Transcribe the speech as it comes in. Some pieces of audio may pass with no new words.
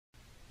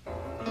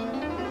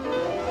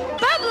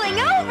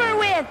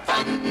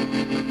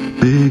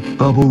Big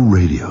Bubble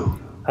Radio.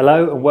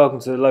 Hello and welcome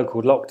to the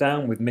Local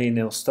Lockdown with me,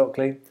 Neil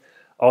Stockley.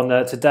 On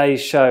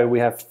today's show we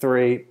have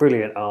three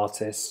brilliant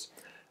artists.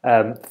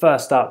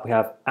 First up we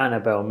have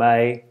Anabel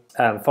Mae,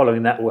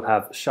 following that we'll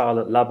have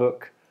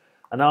Charlottelubbock,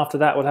 and after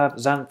that we'll have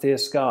Xanthia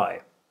Skye.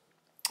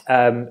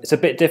 It's a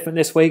bit different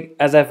this week.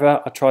 As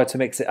ever, I tried to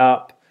mix it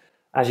up.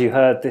 As you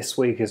heard, this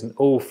week is an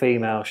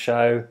all-female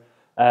show.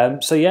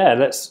 So yeah,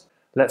 let's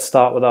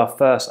start with our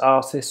first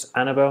artist,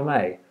 Anabel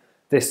Mae.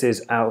 This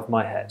is Out of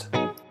My Head.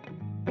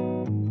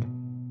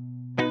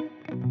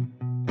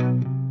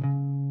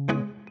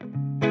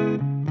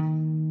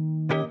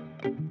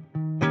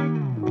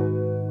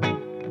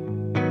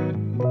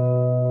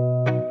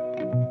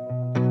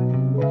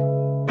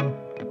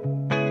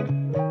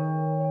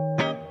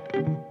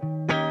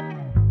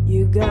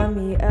 You got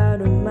me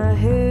out of my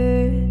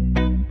head,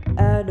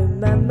 out of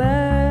my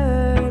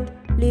mind,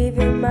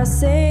 leaving my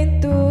sane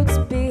thoughts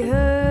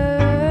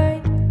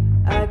behind.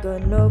 I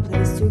got no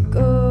place to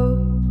go,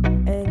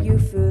 and you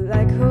feel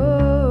like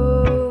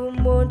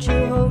home. Won't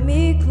you hold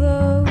me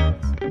close?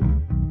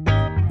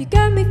 You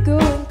got me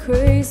going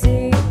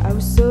crazy. I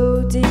was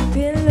so deep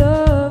in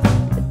love,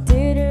 I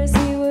didn't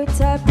see what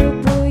type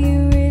of boy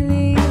you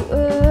really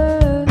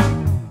were.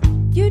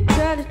 You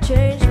tried to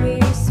change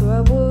me, so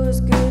I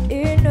was good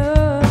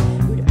enough.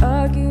 We'd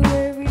argue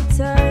every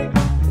time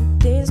when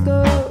things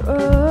go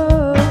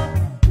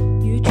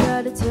wrong. You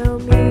tried to tell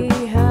me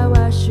how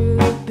I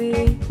should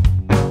be.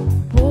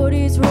 What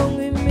is wrong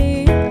with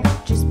me?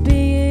 Just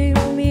being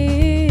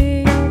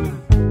me.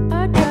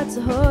 I tried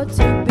so hard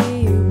to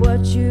be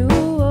what you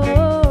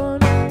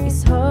want.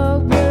 It's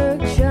hard work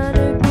trying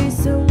to be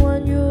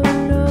someone you're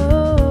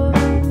not.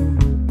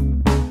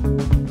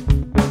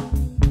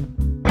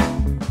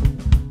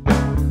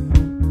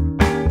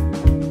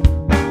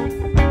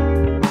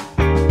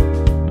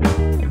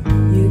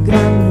 You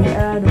got me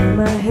out of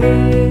my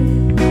head,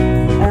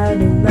 out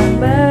of my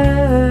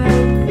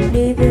mind,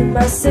 leaving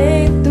my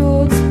same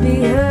thoughts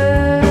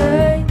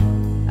behind.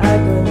 I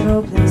got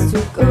no place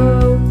to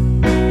go,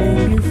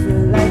 and you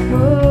feel like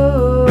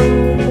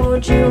home.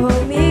 Won't you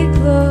hold me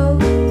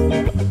close?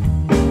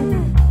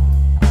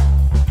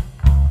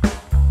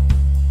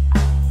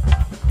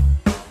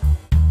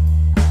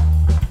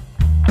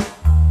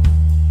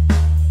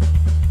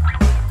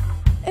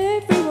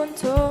 Everyone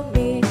told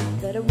me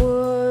that I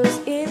was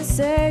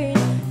insane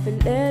for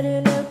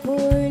letting a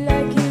boy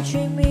like you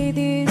treat me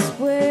this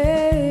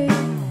way.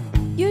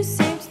 You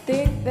seem to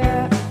think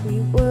that we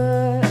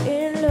were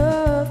in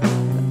love,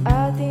 but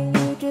I think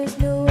you just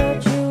knew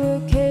what you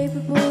were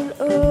capable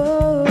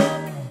of.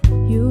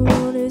 You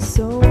wanted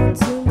someone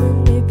to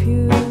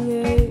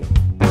manipulate,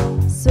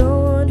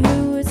 someone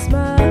who would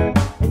smile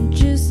and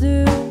just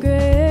look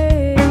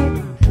great.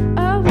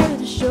 I wanted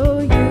to show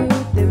you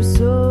there was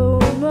so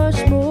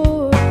much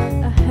more.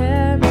 I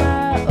had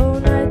my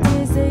own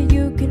ideas that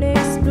you can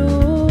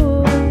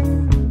explore.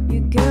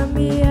 You got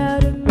me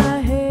out of my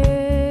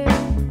head.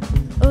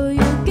 Oh,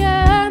 you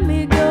got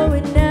me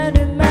going out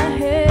of my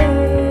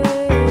head.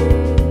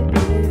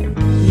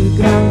 You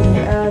got me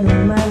out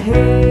of my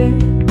head,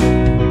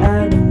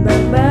 out of my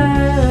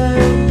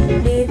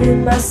mind,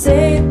 leaving my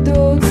same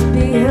thoughts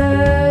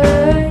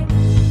behind.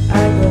 I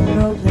got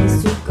no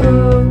place to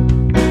go,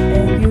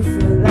 and you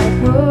feel like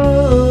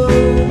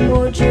home.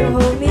 Won't you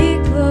hold me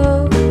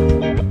close?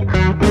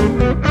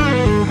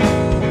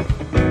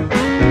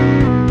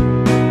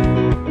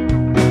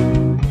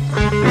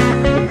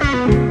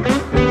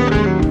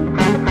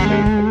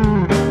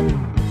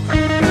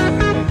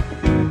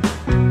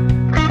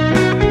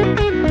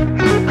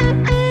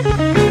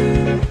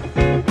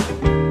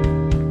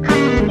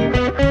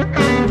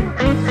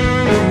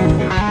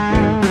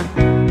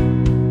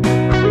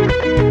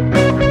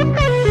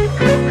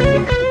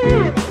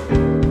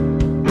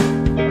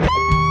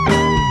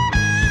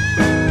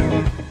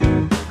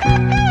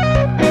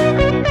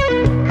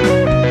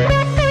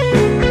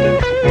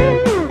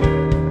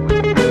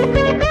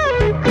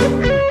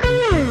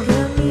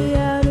 Got me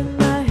out of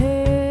my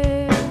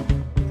head.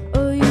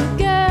 Oh, you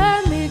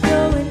got me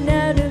going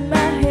out of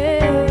my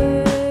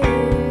head.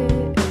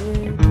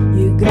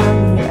 You got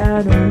me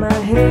out of my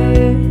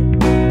head,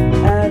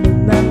 out of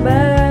my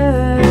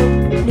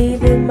mind,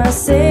 leaving my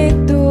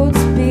same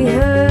thoughts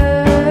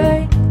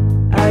behind.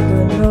 I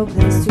got no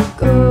place to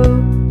go,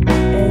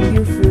 and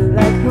you feel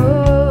like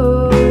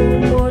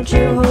home. Won't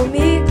you hold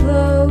me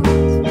close?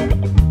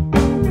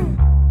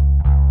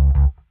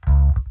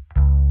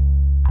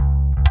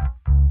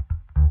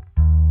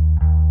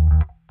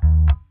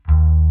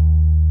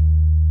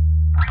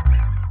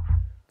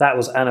 That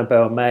was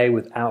Anabel Mae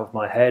with Out of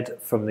My Head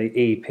from the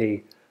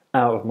EP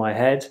Out of My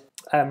Head.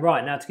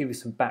 Right, now to give you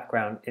some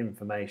background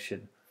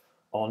information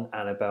on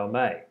Anabel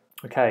Mae.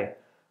 Okay,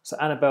 so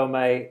Anabel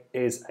Mae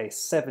is a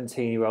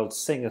 17-year-old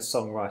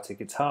singer-songwriter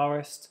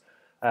guitarist,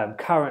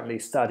 currently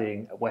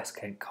studying at West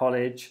Kent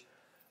College.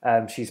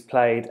 She's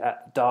played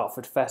at the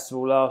Dartford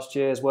Festival last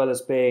year, as well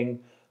as being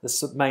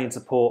the main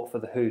support for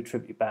the Who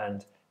tribute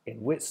band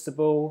in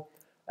Whitstable.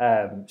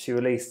 She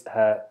released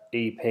her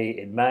EP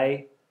in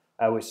May,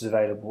 which is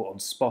available on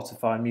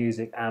Spotify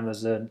Music,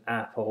 Amazon,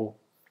 Apple,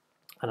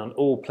 and on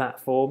all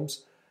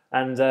platforms.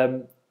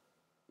 And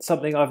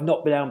something I've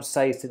not been able to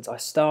say since I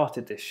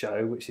started this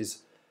show,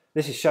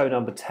 this is show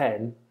number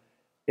 10,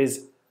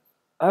 is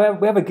we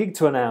have a gig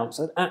to announce,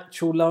 an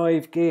actual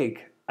live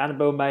gig.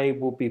 Anabel Mae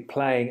will be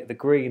playing at the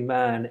Green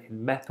Man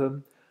in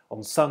Mepham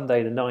on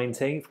Sunday the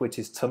 19th, which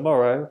is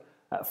tomorrow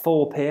at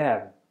 4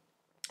 p.m.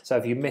 So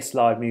if you miss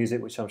live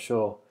music, which I'm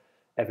sure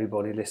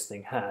everybody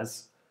listening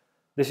has,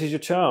 this is your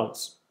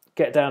chance.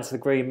 Get down to the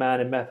Green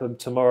Man in Mepham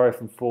tomorrow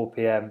from 4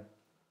 p.m.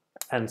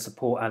 and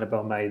support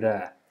Anabel Mae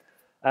there.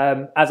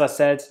 As I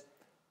said,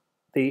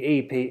 the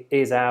EP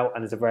is out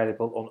and is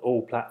available on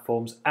all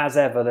platforms. As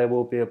ever, there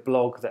will be a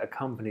blog that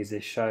accompanies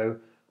this show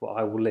where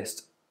I will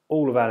list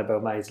all of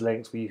Anabel Mae's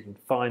links where you can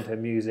find her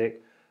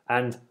music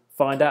and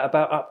find out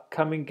about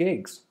upcoming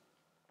gigs.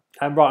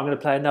 And right, I'm going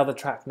to play another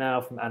track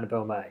now from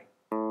Anabel Mae.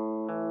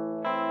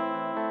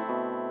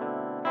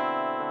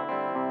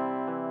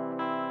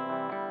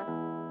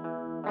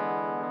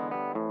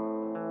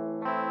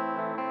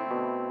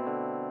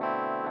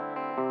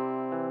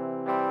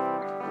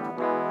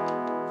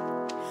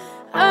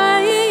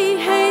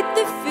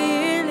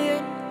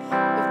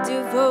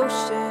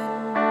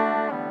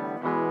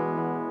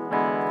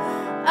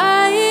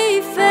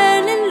 I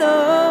fell in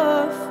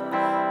love,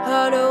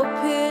 heart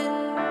open.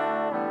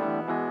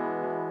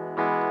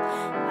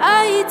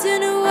 I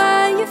don't know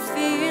why you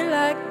feel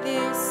like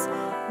this.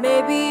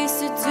 Maybe it's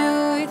to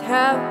do with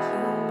how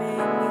you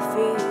make me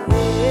feel.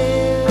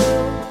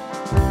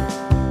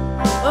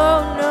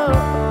 Oh no.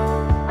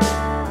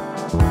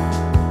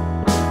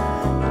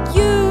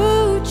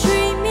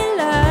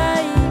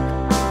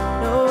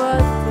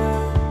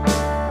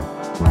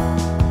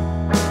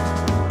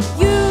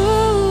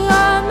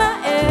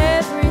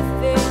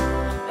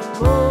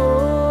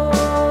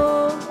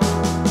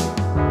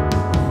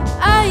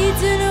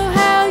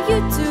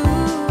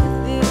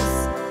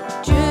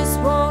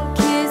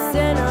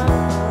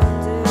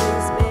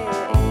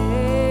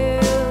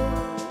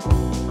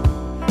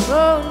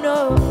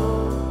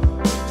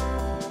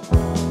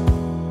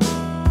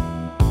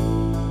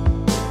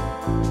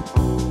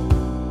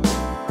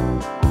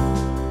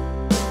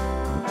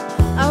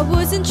 I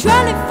wasn't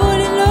trying to fall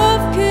in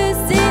love,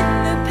 'cause in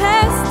the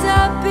past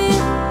I've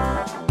been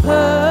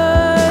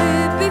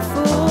hurt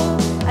before.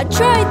 I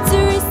tried to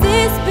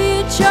resist, but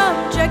your charm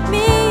dragged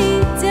me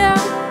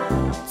down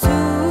to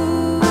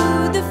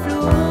the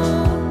floor.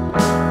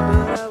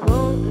 But I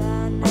won't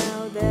lie now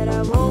that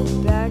I won't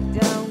back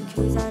down,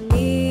 'cause I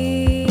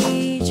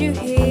need you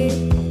here.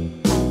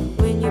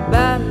 When you're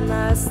by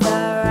my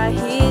side right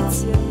here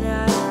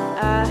tonight,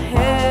 I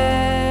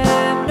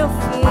have no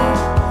fear.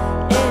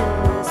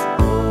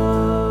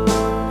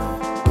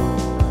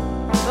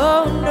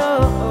 Oh no,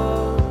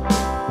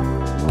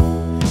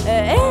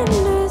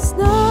 endless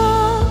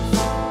love.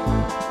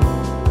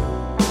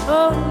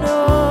 Oh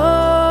no,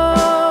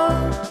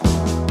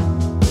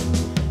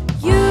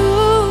 you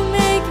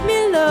make me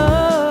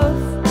love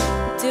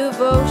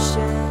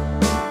devotion.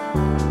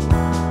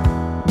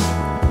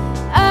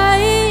 I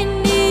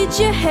need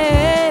your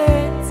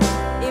hands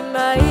in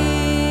my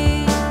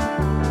ear.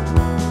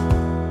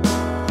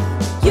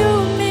 You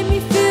make me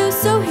feel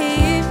so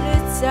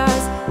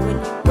hypnotized when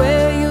you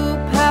wear your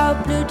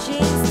blue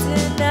jeans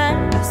tonight.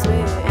 I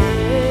swear,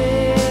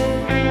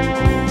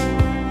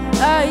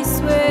 I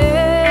swear.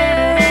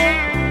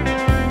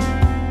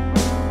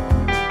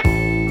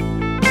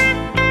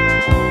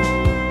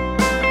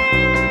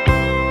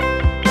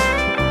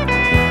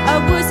 I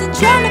wasn't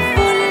trying to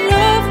fall in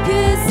love,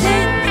 'cause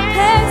in the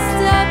past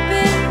I've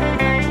been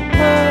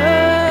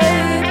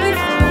hurt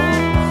before.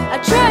 I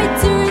tried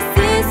to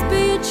resist,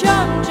 but your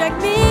charm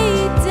dragged me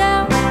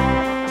down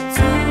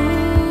to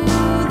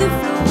the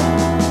floor.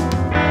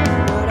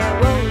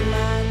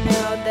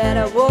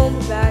 I won't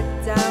back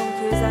down,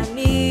 'cause I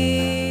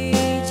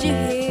need you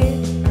here.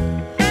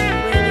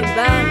 When you're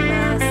by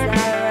my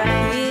side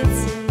right here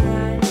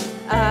tonight,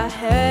 I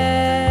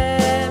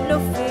have no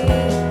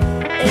fear.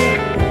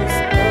 Endless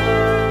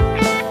love.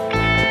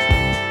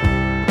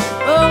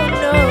 Oh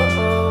no,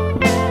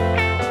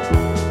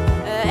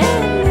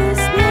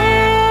 endless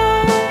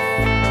love.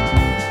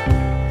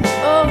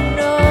 Oh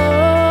no,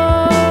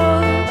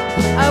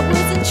 I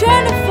wasn't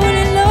trying to fall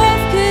in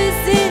love,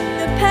 'cause in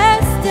the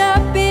past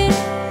I've been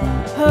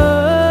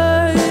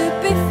hurt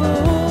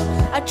before.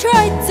 I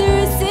tried to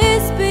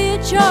resist, but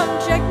your charm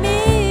dragged me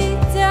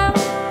down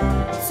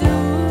to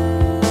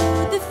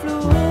the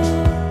floor.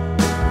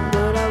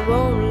 But I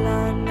won't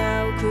lie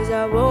now, 'cause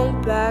I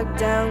won't back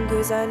down,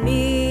 'cause I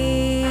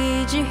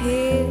need you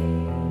here.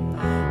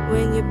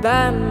 When you're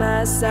by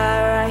my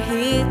side right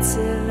here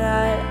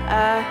tonight,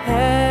 I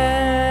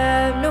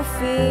have no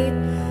fear.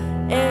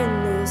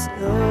 Endless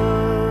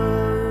love.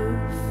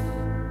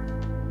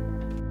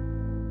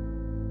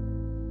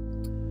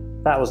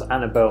 That was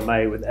Anabel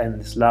Mae with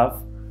Endless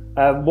Love.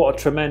 What a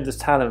tremendous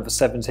talent for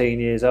 17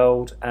 years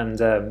old.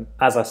 And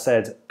as I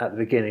said at the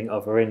beginning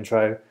of her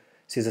intro,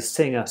 she's a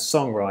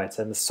singer-songwriter,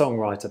 and the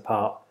songwriter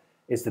part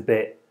is the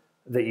bit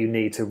that you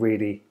need to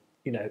really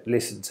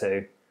listen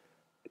to.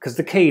 Because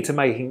the key to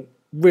making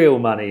real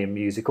money in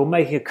music, or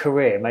making a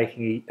career,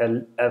 making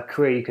a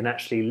career you can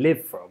actually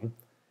live from,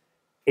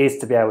 is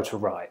to be able to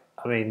write.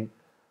 I mean,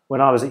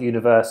 when I was at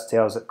university,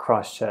 I was at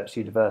Christchurch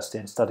University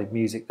and studied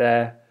music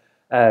there.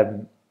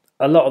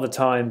 A lot of the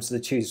times the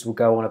tutors will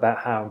go on about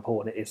how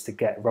important it is to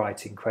get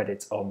writing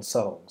credits on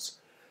songs,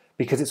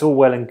 because it's all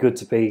well and good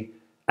to be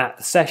at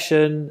the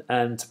session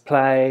and to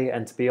play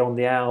and to be on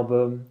the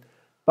album,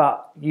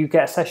 but you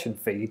get a session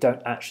fee. You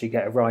don't actually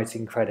get a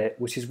writing credit,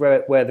 which is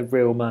where the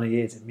real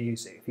money is in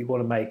music. If you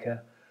want to make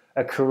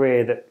a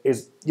career that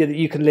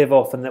you can live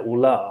off and that will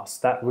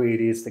last, that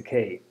really is the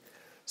key.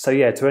 So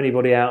yeah, to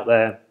anybody out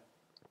there,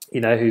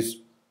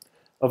 who's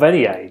of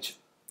any age,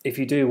 if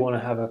you do want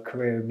to have a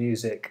career in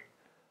music,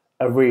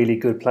 a really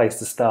good place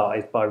to start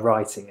is by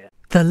writing it.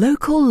 The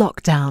Local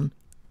Lockdown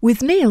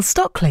with Neil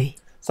Stockley.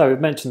 So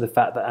we've mentioned the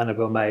fact that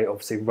Anabel Mae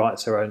obviously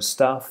writes her own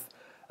stuff.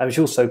 She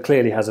also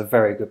clearly has a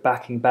very good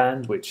backing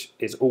band, which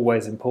is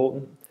always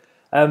important.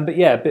 But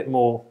yeah, a bit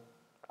more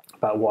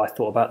about what I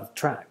thought about the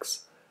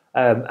tracks.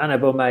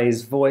 Anabel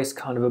Mae's voice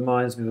kind of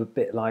reminds me of a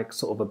bit like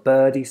sort of a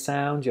birdie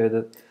sound,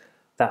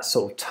 that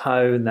sort of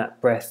tone,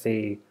 that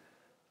breathy,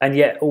 and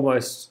yet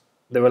almost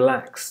the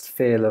relaxed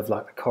feel of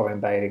like the Corinne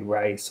Bailey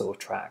Rae sort of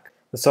track.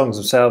 The songs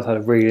themselves had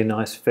a really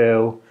nice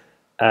feel.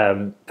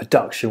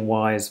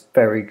 Production-wise,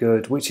 very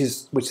good, which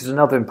is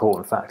another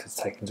important factor to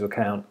take into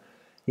account.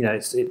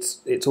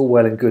 It's all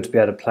well and good to be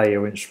able to play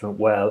your instrument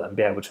well and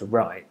be able to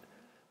write,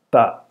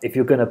 but if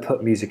you're going to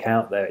put music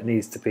out there, it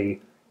needs to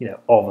be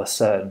of a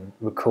certain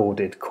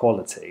recorded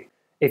quality.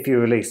 If you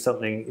release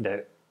something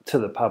to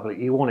the public,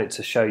 you want it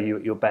to show you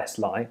at your best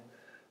light,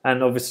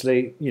 and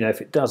obviously if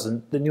it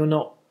doesn't, then you're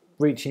not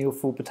reaching your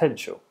full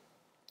potential.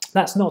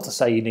 That's not to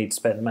say you need to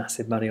spend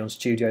massive money on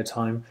studio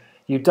time.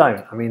 You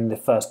don't. I mean, the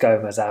first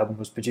Gomez album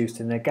was produced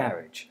in their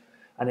garage,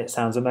 and it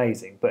sounds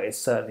amazing, but it's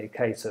certainly a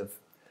case of,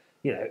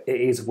 it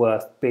is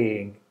worth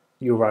being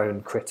your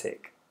own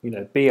critic.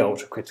 Be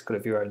ultra critical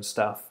of your own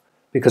stuff,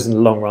 because in the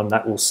long run,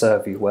 that will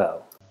serve you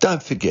well.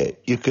 Don't forget,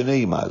 you can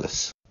email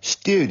us,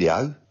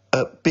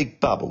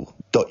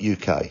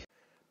 studio@bigbubble.uk.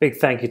 Big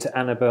thank you to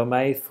Anabel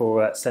Mae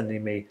for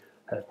sending me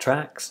her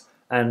tracks.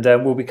 And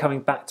we'll be coming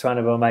back to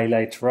Anabel Mae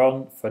later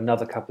on for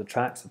another couple of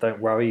tracks, so don't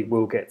worry, you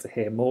will get to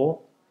hear more.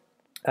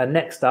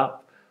 Next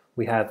up,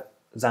 we have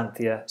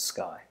Xanthia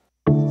Skye.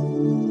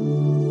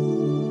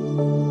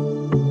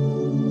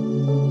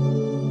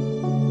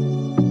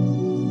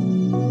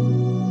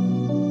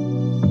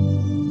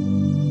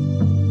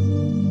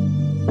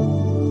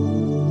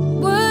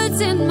 Words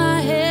in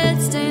my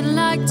head stain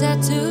like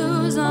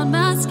tattoos on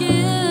my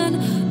skin.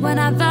 When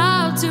I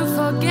vowed to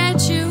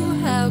forget you,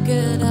 how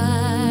could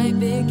I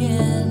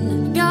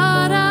begin?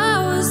 God,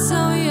 I was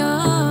so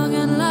young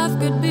and life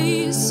could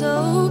be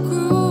so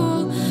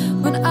cruel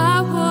when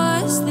I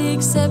was the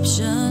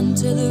exception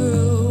to the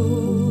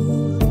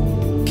rule.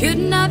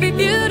 Couldn't I be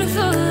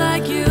beautiful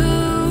like you?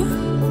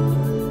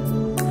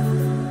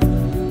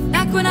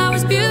 Back when I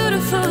was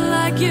beautiful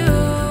like you.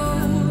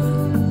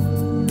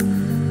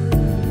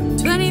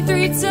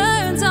 23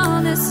 turns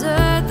on this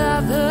earth,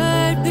 I've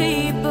heard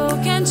people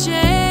can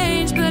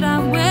change, but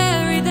I'm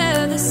wary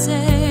they're the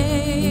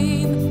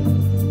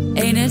same.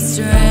 Ain't it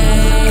strange?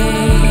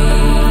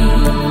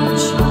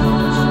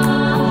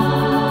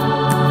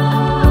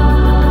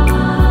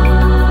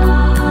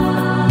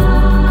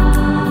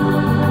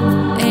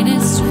 Ain't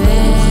it strange?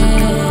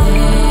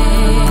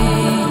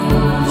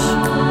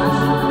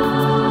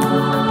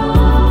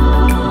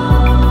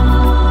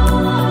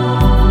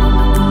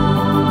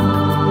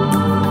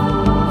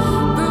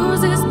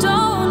 Bruises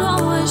don't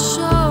always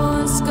show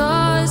and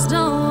scars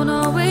don't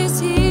always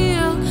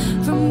heal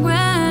from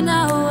when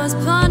I was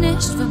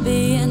punished for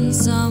being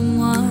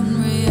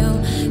someone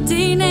real.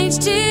 Teenage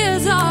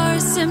tears are a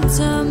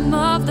symptom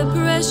of the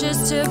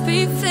pressures to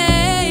be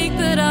fake,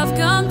 but I've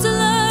come to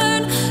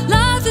learn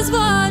life is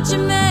what you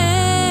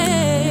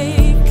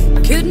make.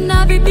 Couldn't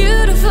I be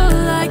beautiful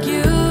like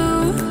you?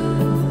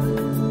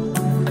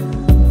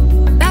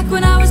 Back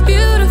when I was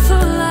beautiful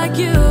like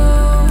you.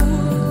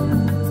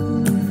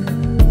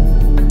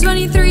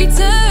 23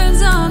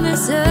 turns on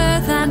this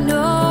earth, I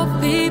know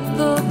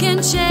people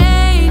can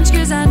change,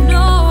 'cause I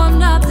know I'm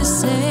not the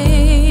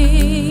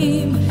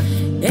same.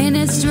 Ain't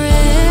it strange?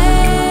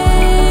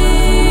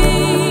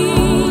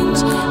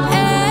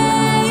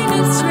 Ain't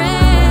it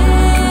strange?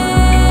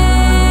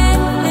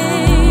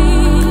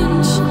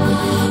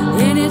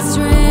 Ain't it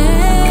strange?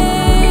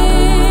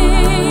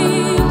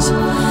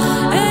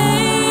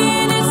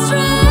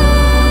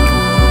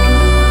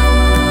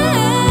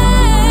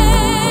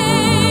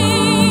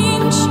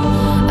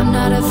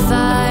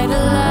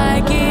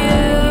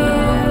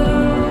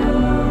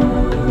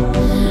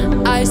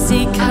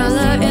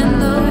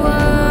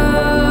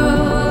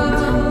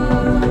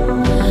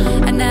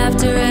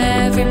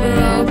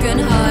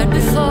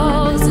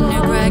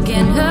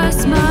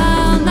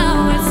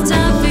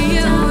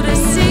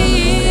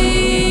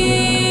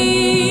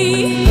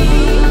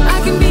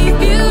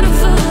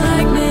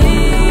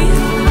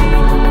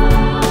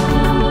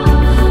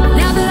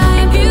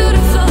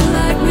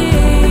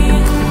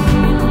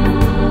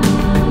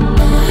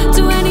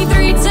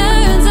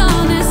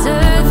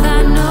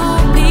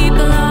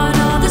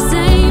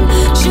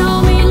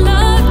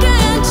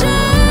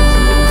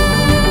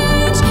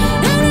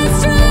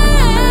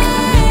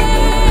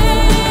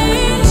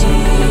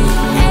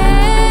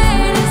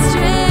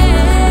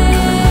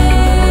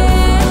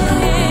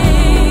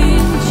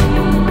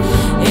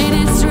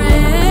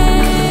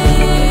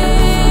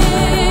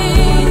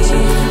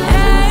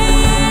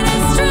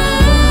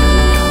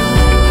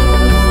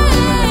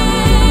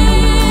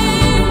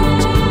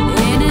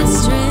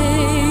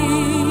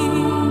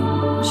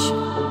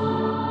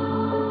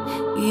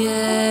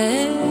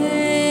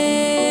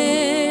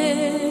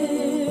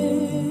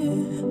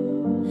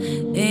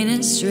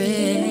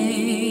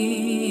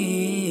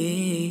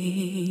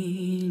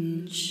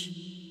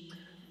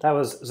 That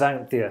was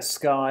Xanthia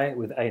Skye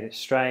with Ain't It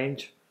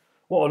Strange.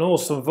 What an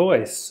awesome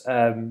voice.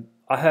 I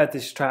heard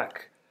this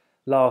track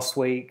last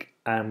week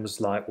and was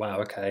like,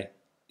 wow, okay,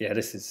 yeah,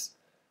 this is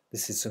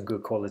some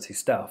good quality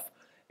stuff.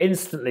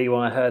 Instantly,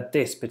 when I heard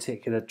this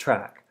particular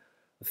track,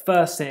 the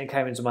first thing that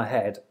came into my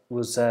head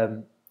was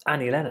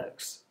Annie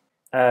Lennox.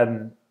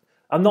 I'm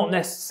not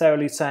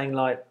necessarily saying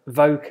like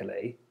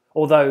vocally,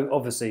 although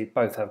obviously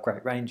both have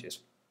great ranges,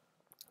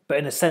 but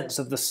in a sense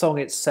of the song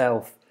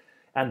itself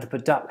and the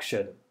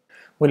production.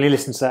 When you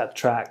listen to that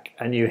track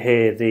and you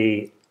hear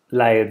the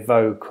layered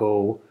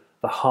vocal,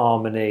 the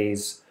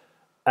harmonies,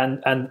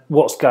 and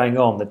what's going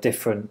on, the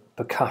different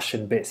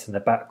percussion bits in the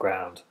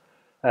background,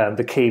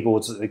 the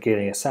keyboards at the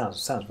beginning, it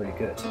sounds really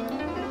good.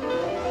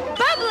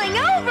 Bubbling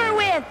over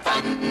with!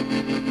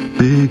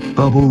 Big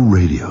Bubble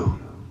Radio.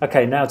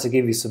 Okay, now to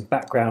give you some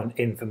background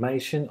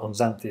information on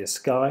Xanthia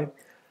Skye.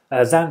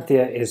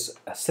 Xanthia is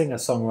a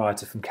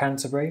singer-songwriter from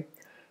Canterbury,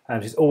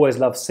 and she's always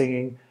loved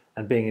singing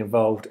and being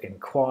involved in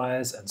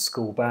choirs and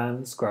school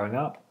bands growing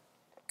up.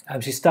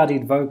 She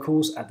studied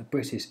vocals at the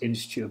British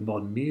Institute of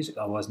Modern Music,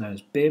 otherwise known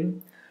as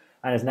BIM,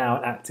 and is now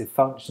an active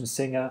function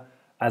singer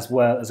as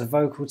well as a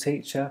vocal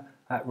teacher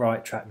at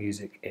Right Track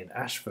Music in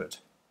Ashford.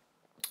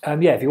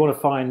 If you want to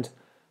find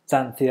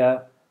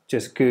Xanthia,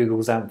 just Google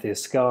Xanthia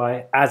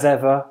Skye. As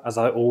ever, as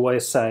I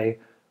always say,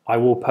 I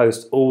will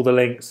post all the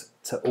links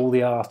to all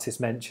the artists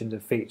mentioned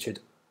and featured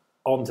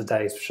on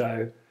today's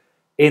show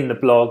in the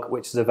blog,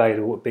 which is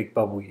available at Big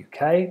Bubble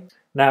UK.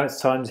 Now it's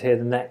time to hear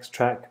the next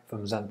track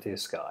from Xanthia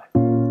Skye.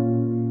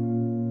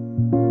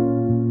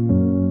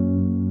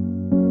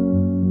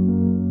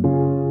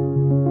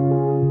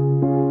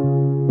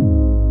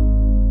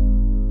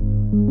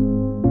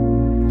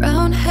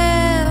 Brown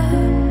hair,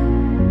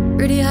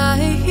 pretty high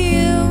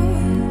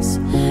heels.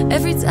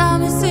 Every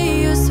time I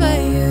see you,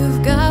 swear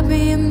you've got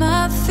me in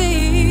my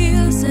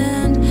feels.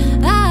 And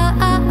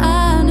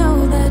I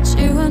know that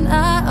you and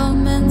I are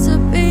meant to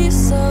be.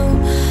 So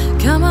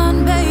come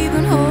on, babe,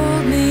 and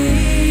hold me.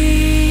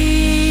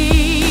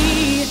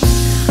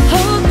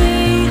 Hold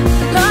me,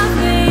 love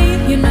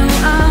me. You know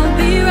I'll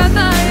be right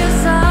by your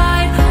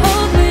side.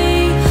 Hold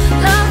me,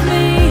 love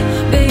me.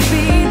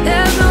 Baby,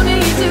 there's no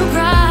need to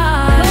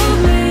cry. Hold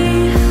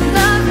me,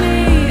 love me.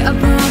 I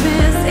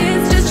promise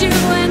it's just you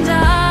and I.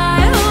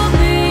 Hold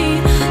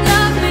me,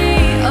 love me.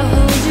 I'll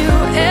hold you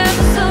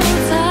ever so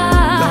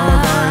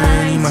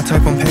tight. My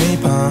type on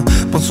paper,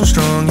 but so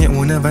strong it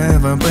will never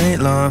ever break,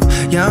 love.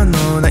 Yeah, I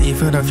know that you've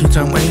heard a few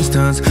time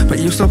wasters, but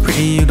you're so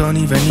pretty you don't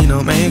even need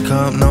no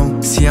makeup, no.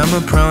 See, I'm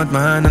a proud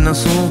man and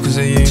that's all cause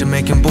of you.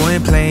 Jamaican boy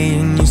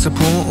playing, you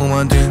support all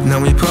I do.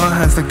 Now we put our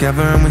hands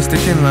together and we're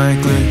sticking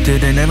like glue.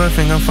 Did they never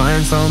think I'd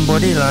find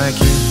somebody like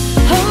you?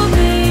 Hold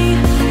me,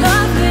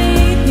 love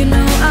me. You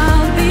know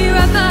I'll be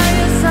right by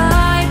your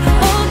side.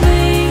 Hold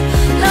me,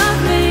 love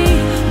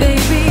me.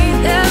 Baby,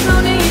 there's no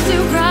need to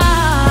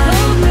cry.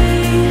 Hold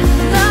me,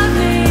 love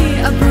me.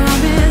 I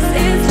promise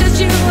it's just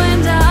you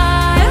and I.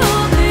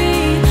 Hold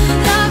me,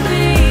 love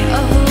me.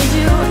 I'll hold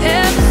you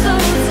ever so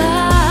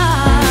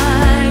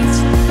tight.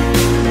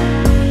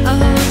 I'll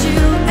hold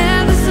you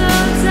ever so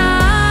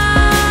tight.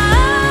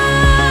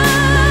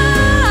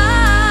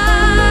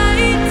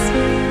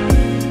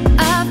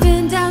 I've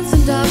been down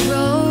some dark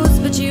roads,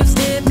 but you've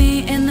steered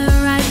me in the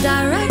right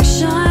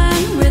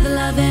direction with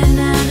loving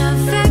and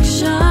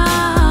affection.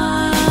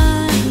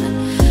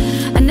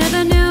 I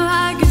never knew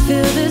I could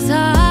feel this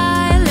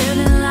high,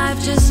 living life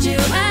just you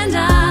and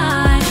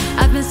I.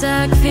 I've been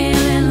stuck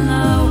feeling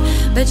low,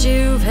 but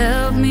you've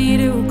helped me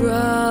to grow.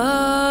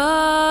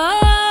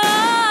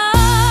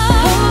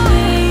 Hold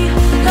me,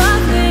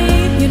 love me.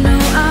 You know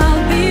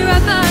I'll be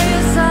right by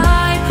your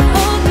side.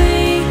 Hold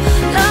me,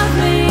 love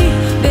me.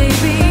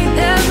 Baby,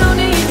 there's no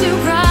need to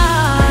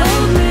cry.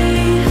 Hold me,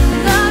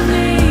 love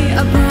me.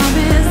 I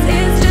promise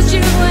it's just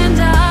you and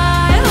I.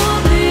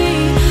 Hold me,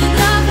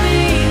 love me.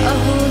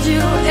 I'll hold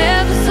you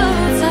ever so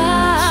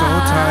tight. So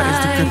tight is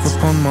the grip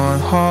upon my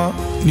heart.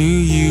 Knew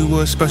you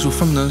were special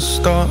from the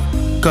start.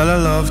 Girl, I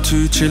love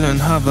to chill and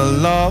have a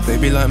laugh.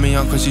 Baby, light me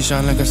up cause you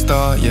shine like a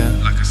star, yeah.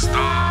 Like a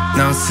star.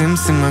 Now Sim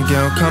Sim, my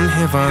girl, come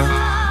hither.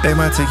 Babe,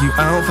 I take you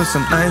out for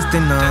some nice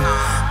dinner.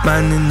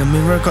 Man in the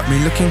mirror got me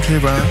looking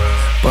clearer.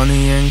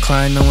 Bonnie and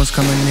Clyde, no one's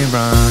coming near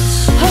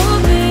us.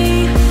 Hold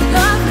me,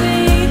 love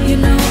me. You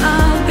know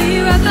I'll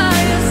be right by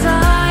your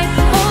side.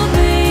 Hold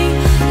me,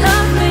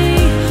 love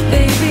me.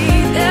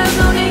 Baby, there's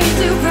no need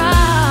to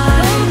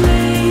cry. Hold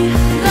me,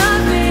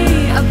 love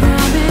me. I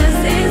promise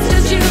it's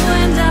just you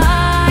and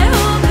I.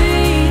 Hold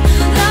me,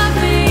 love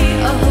me.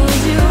 I'll hold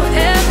you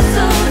ever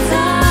so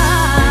tight.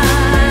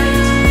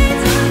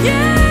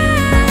 Yeah,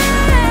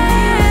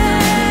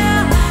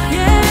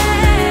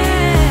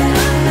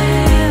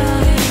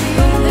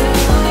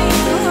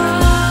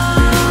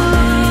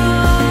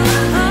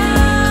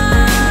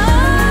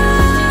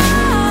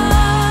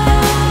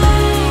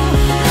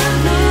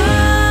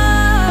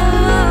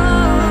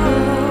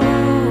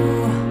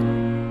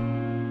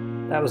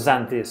 That was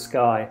Xanthia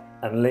Skye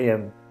and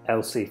Liam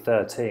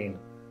LC13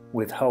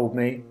 with Hold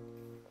Me.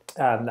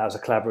 That was a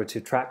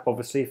collaborative track,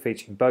 obviously,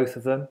 featuring both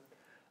of them.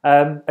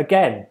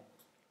 Again,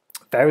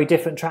 very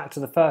different track to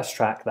the first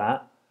track,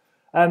 that.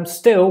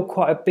 Still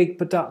quite a big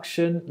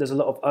production. There's a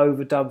lot of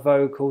overdub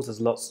vocals,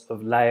 there's lots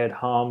of layered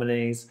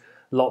harmonies,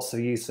 lots of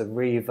use of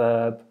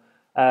reverb,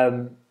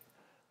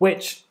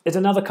 which is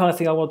another kind of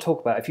thing I want to talk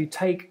about. If you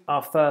take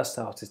our first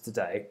artist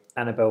today,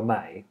 Anabel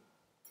Mae,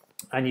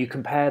 and you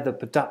compare the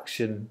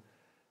production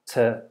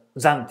to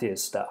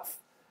Xanthia's stuff,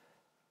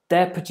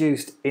 they're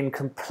produced in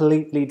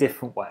completely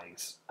different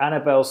ways.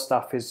 Anabel's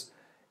stuff is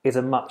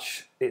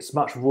much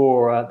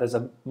rawer. There's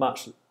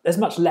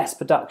much less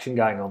production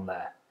going on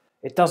there.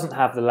 It doesn't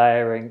have the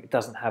layering. It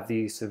doesn't have the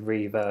use of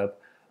reverb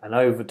and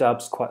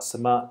overdubs quite so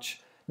much.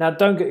 Now,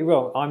 don't get me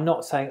wrong. I'm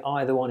not saying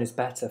either one is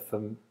better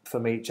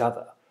from each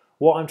other.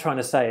 What I'm trying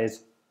to say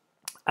is,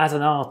 as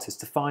an artist,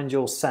 to find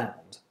your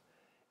sound,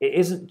 it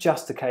isn't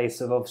just a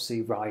case of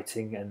obviously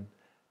writing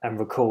and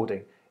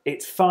recording.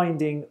 It's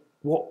finding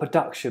what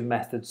production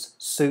methods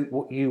suit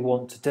what you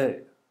want to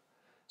do.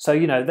 So,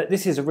 you know,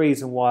 this is a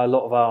reason why a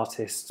lot of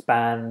artists,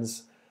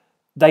 bands,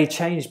 they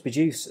change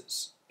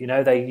producers. You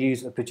know, they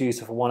use a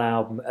producer for one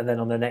album and then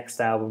on the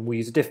next album we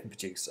use a different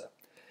producer.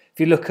 If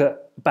you look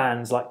at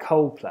bands like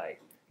Coldplay,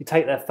 you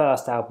take their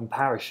first album,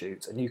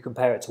 Parachute, and you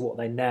compare it to what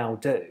they now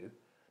do,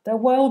 they're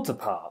worlds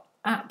apart,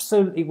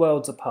 absolutely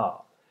worlds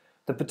apart.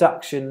 The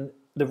production,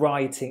 the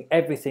writing,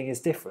 everything is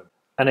different.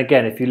 And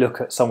again, if you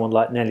look at someone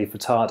like Nelly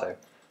Furtado,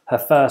 her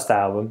first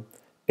album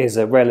is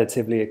a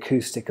relatively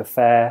acoustic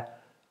affair,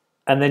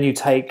 and then you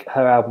take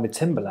her album with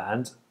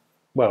Timbaland,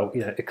 well,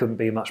 you know, it couldn't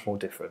be much more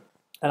different.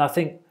 And I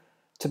think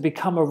to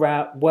become a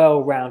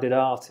well-rounded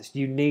artist,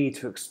 you need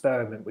to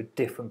experiment with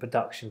different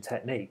production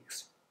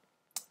techniques.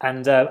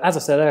 And as I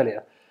said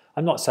earlier,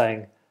 I'm not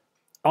saying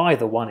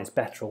either one is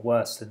better or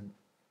worse than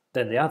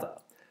the other.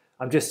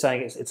 I'm just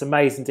saying it's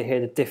amazing to hear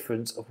the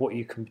difference of what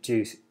you can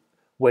produce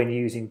when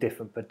using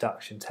different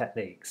production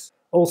techniques.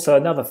 Also,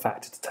 another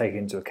factor to take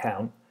into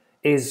account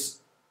is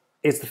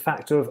the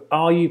factor of,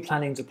 are you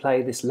planning to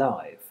play this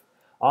live?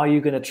 Are you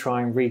going to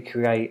try and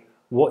recreate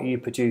what you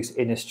produce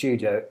in a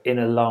studio in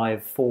a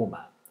live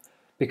format?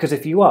 Because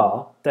if you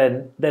are,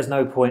 then there's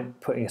no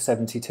point putting a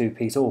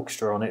 72-piece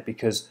orchestra on it,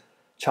 because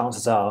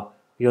chances are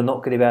you're not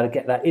going to be able to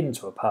get that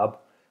into a pub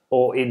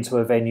or into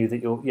a venue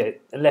that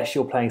unless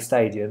you're playing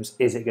stadiums,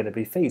 is it going to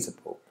be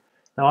feasible?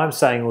 Now, I'm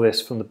saying all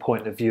this from the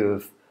point of view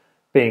of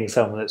being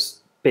someone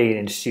that's been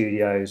in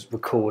studios,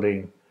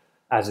 recording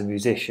as a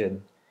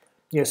musician.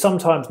 You know,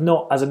 sometimes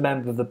not as a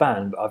member of the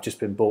band, but I've just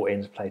been brought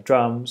in to play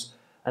drums.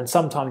 And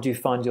sometimes you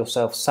find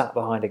yourself sat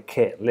behind a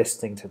kit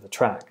listening to the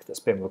track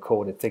that's been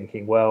recorded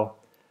thinking, well,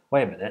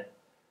 wait a minute,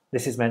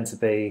 this is meant to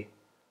be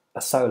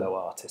a solo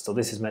artist, or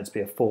this is meant to be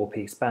a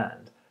 4-piece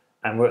band.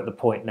 And we're at the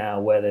point now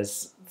where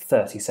there's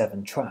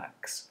 37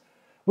 tracks,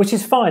 which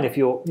is fine if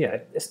you're, you know,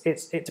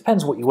 it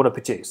depends what you want to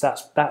produce.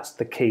 That's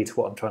the key to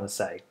what I'm trying to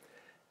say.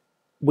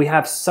 We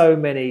have so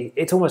many,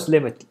 it's almost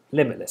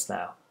limitless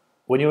now.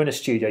 When you're in a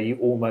studio, you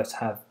almost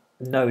have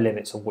no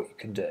limits on what you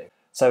can do.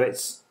 So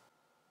it's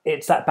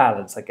that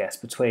balance, I guess,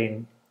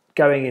 between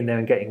going in there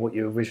and getting what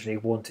you originally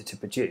wanted to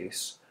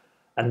produce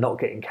and not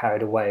getting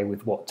carried away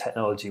with what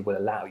technology will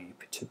allow you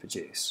to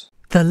produce.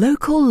 The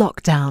Local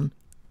Lockdown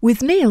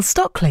with Neil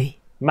Stockley.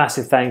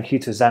 Massive thank you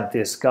to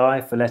Xanthia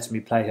Skye for letting me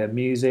play her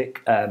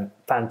music.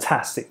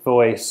 Fantastic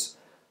voice,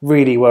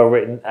 really well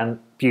written and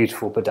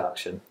beautiful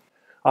production.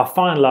 Our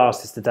final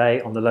artist today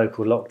on the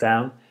Local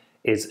Lockdown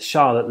is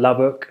Charlotte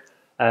Lubbock.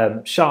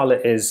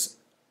 Charlotte is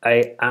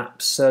an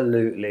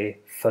absolutely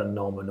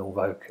phenomenal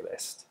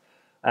vocalist.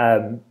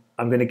 I'm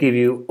going to give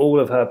you all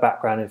of her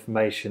background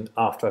information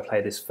after I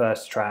play this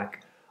first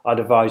track. I'd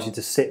advise you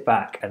to sit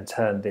back and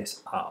turn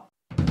this up.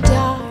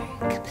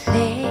 Dark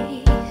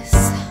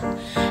place,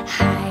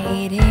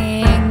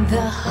 hiding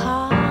the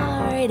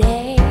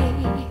heartache.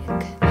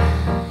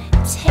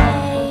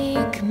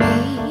 Take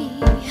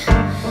me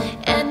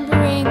and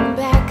bring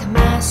back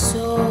my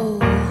soul.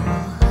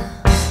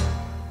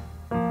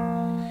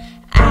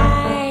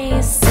 I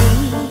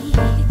seek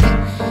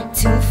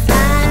to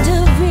find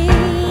a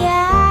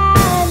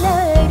reality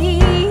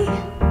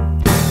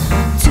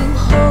to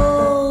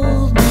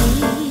hold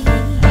me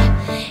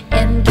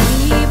and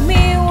keep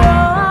me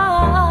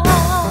warm.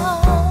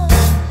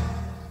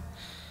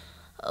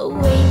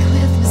 Awake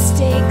with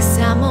mistakes,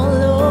 I'm all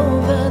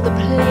over the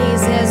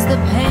place as the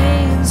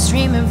pain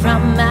streaming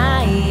from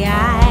my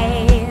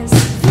eyes.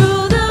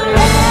 Through the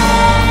rain,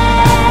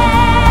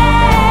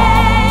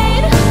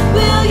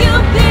 will you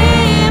be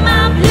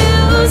my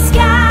blue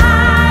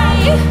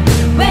sky?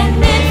 When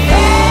it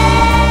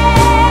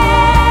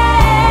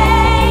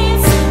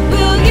fades,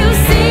 will you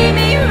see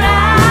me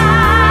right?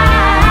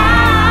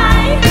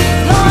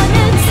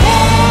 Gonna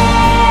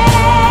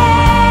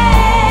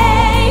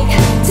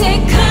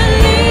take a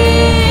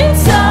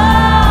little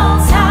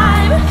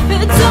time,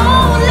 but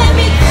don't let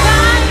me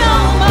cry no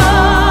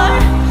more.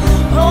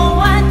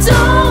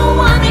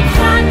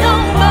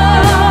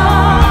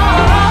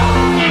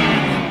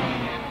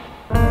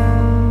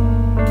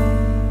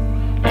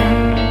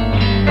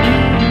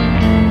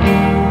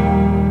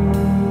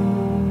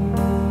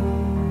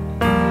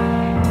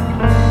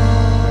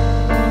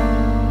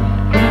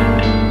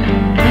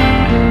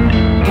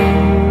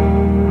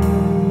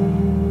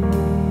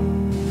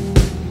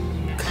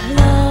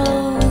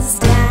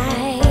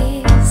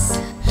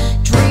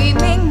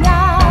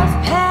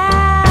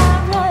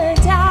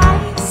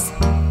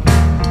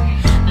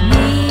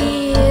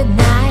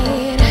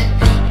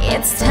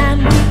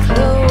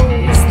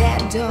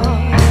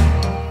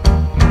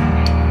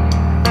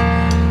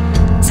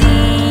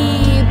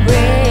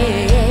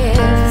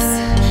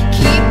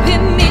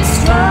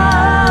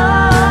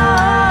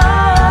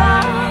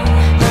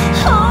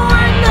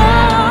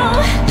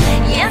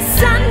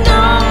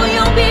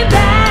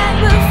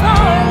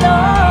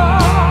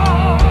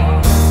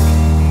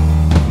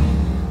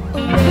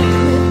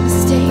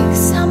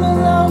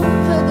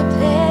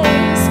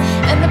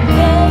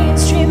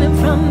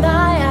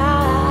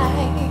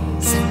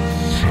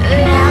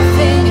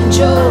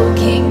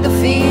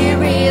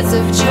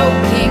 of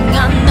choking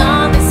on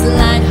all this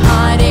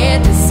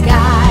light-hearted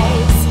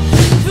disguise.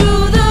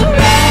 Through the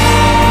rain,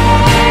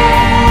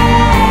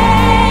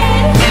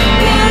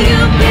 will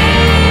you be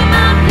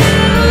my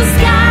blue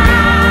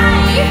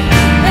sky?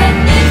 When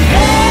it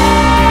fades,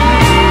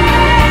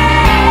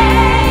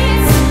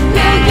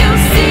 will you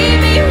see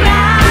me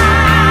right?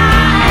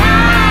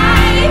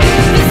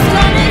 It's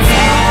gonna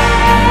take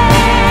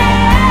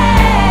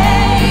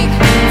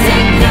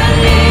a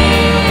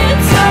little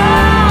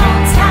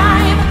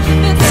time,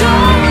 but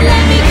don't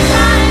let me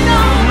cry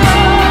no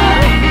more.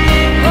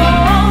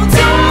 Oh,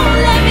 don't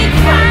let me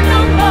cry no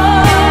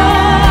more.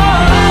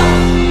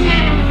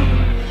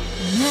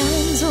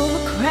 Man's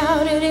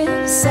overcrowded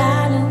and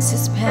silence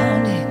is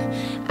pounding.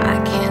 I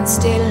can't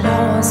stay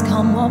lost,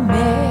 come on,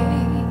 May.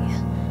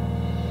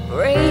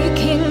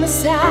 Breaking the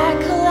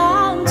cycle,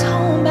 I'm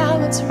torn by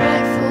what's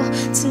rightful.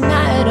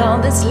 Tonight all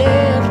that's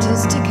left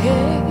is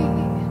decay.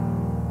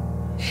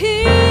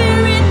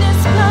 Here in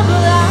this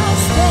bubble I'll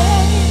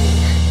stay.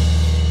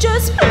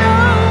 Just blow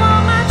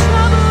all my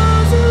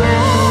troubles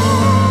away.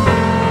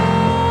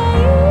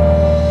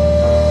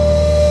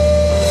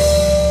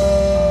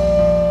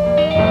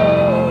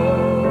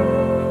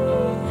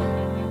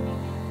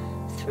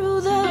 Through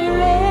the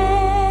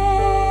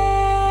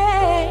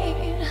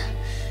rain,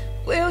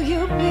 will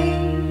you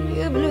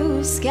be a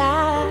blue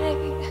sky?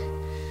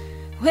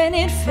 When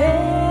it fades,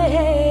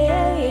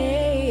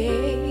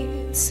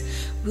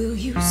 will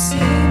you see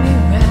me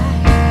right?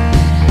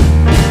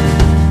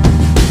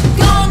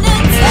 Gonna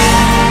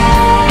take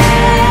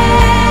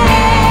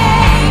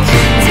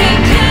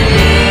a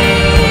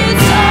little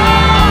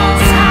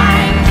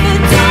time,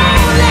 but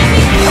don't let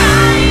me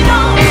cry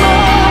no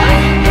more.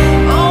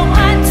 Oh,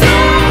 I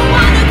don't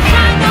wanna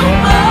cry no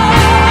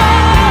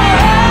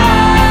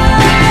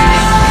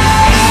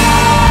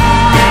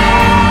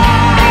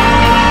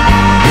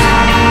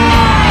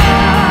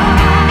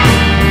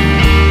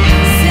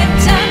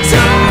Except I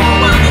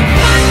don't wanna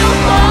cry no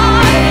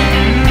more.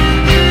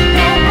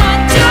 No, I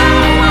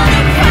don't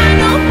wanna cry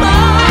no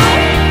more.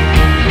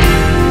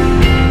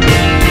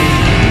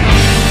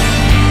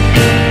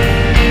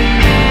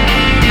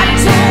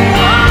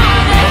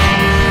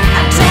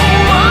 I don't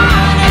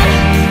wanna,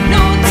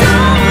 no,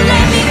 don't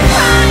let me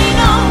cry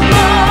no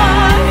more.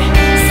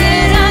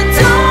 Said I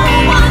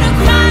don't wanna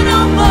cry no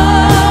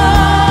more.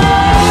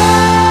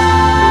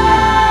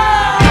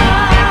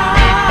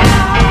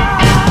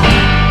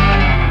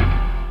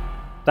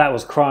 That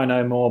was Cry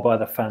No More by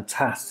the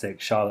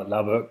fantastic Charlotte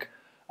Lubbock.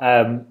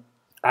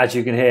 As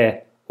you can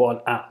hear, what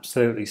an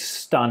absolutely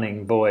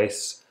stunning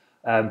voice.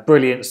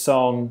 Brilliant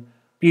song,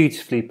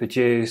 beautifully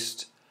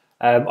produced.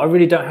 I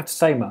really don't have to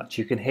say much.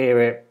 You can hear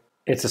it.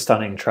 It's a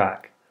stunning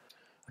track.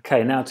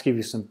 Okay, now to give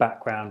you some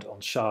background on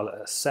Charlotte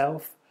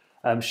herself.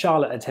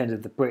 Charlotte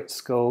attended the Brit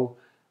School.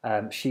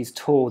 She's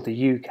toured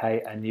the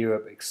UK and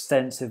Europe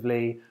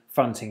extensively,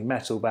 fronting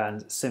metal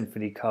bands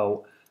Symphony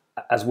Cult,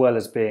 as well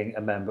as being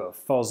a member of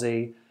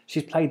Fozzy.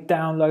 She's played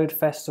download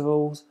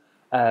festivals.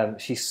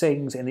 She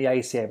sings in the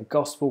ACM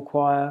Gospel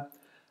Choir.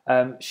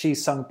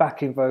 She's sung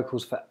backing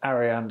vocals for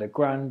Ariana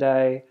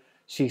Grande.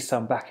 She's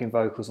sung backing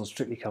vocals on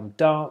Strictly Come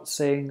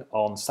Dancing,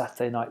 on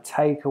Saturday Night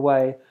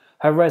Takeaway.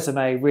 Her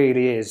resume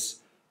really is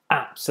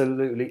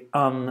absolutely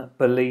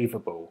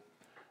unbelievable.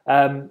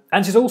 And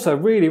she's also a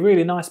really,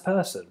 really nice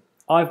person.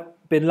 I've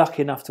been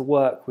lucky enough to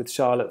work with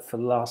Charlotte for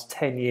the last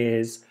 10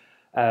 years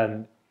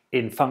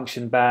in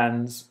function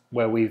bands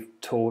where we've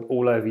toured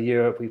all over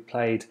Europe. We've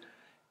played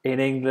in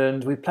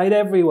England. We've played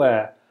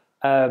everywhere.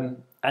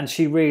 And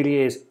she really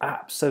is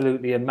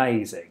absolutely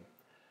amazing.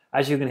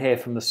 As you can hear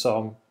from the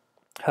song,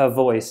 her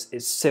voice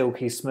is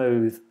silky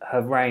smooth.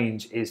 Her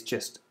range is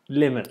just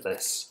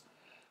limitless.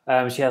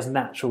 She has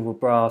natural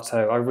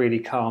vibrato. I really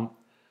can't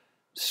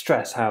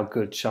stress how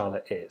good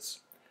Charlotte is.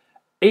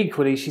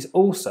 Equally, she's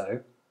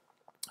also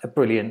a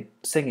brilliant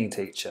singing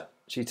teacher.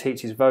 She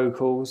teaches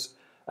vocals.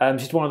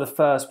 She's one of the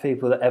first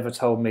people that ever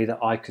told me that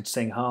I could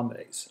sing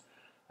harmonies,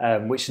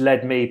 which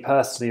led me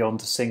personally on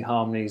to sing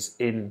harmonies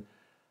in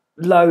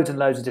loads and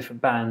loads of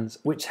different bands,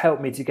 which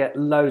helped me to get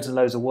loads and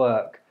loads of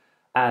work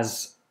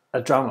as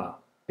a drummer,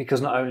 because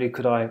not only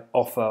could I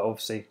offer,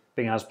 obviously,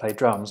 being able to play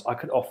drums, I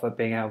could offer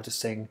being able to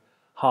sing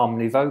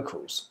harmony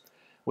vocals,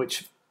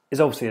 which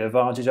is obviously an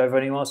advantage over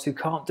anyone else who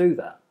can't do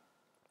that.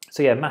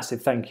 So yeah,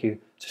 massive thank you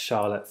to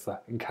Charlotte for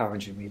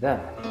encouraging me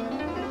there.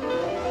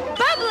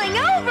 Bubbling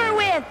over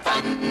with!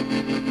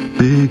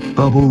 Big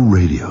Bubble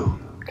Radio.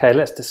 Okay,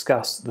 let's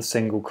discuss the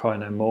single Cry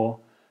No More.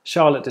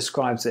 Charlotte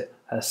describes it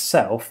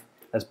herself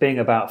as being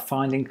about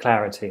finding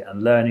clarity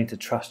and learning to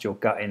trust your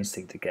gut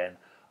instinct again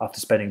after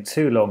spending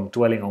too long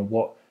dwelling on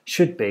what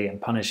should be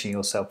and punishing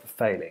yourself for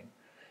failing.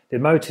 The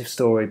emotive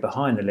story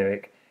behind the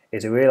lyric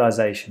is a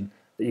realisation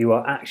that you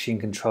are actually in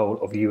control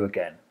of you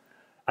again,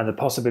 and the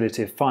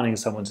possibility of finding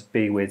someone to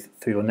be with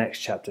through your next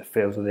chapter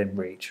feels within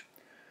reach.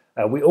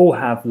 We all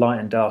have light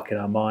and dark in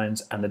our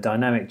minds, and the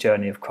dynamic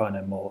journey of Cry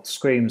No More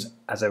screams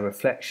as a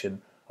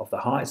reflection of the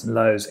highs and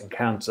lows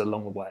encountered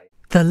along the way.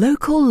 The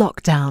Local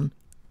Lockdown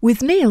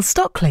with Neil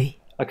Stockley.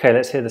 Okay,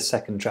 let's hear the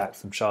second track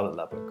from Charlotte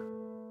Lubbock.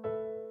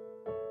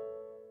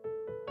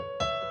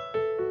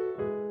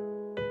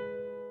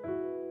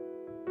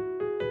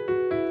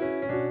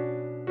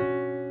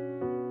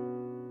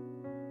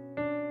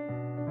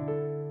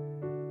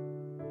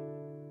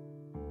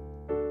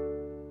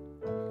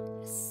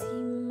 see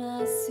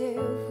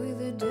myself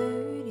with a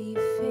dirty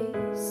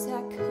face.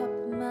 I cup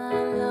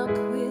my luck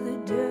with a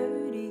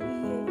dirty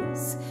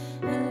yes.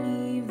 I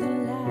leave the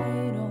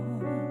light on.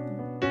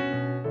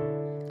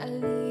 I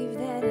leave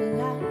that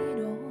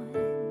light on.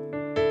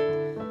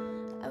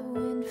 I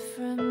went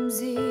from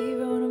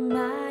 0 to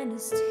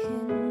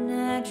 -10.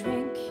 I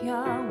drank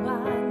your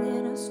wine,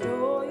 then I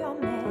stole your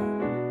man.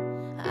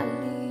 I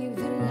leave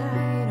the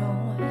light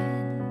on.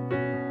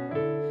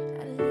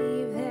 I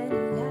leave that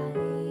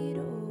light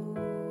on.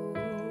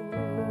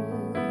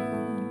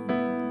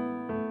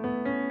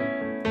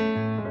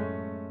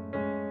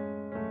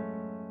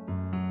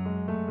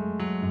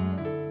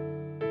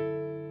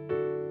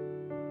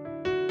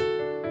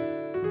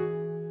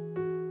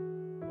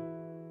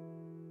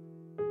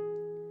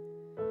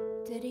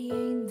 Daddy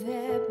ain't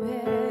that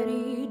bad,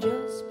 he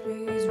just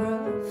plays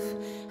rough.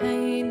 I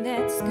ain't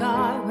that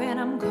sky when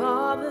I'm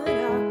covered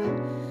up.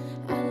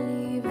 I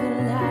leave the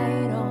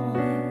light on.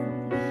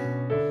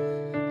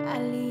 I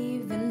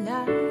leave the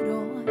light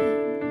on.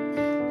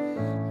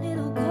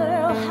 Little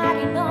girl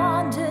hiding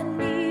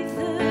underneath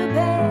the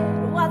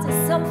bed. Was it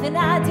something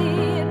I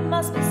did?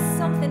 Must be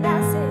something I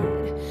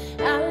said.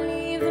 I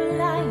leave the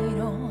light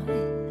on.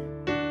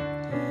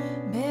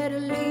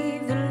 Better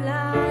leave the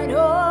light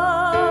on.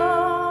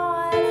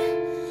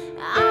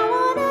 I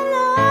wanna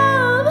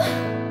love.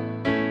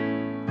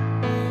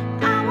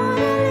 I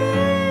wanna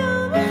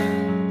live.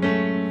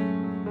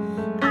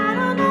 I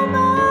don't know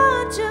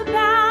much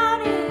about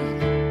it.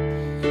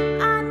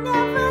 I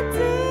never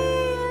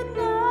did,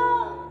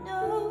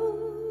 no.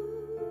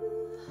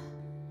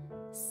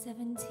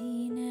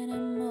 17 and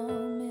I'm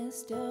all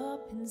messed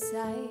up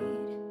inside.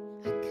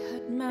 I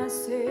cut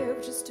myself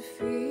just to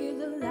feel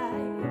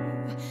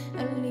alive.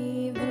 I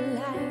leave the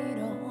light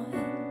on.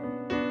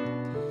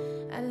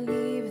 I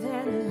leave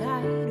that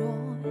light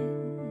on.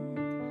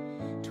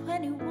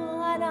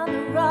 21 on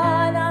the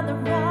run, on the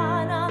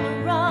run, on the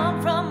run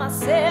from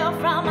myself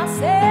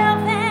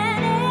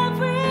and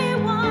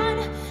everyone.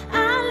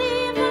 I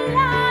leave the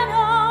light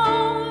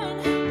on.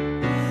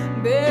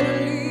 Better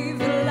leave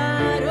the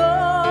light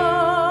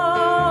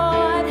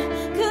on.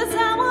 'Cause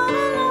I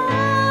wanna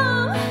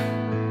love.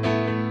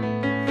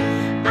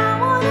 I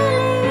wanna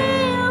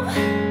live.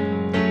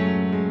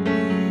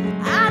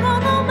 I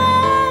don't know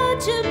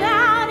much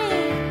about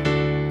it.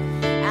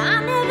 I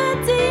never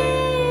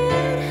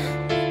did.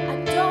 I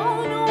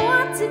don't know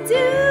what to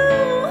do.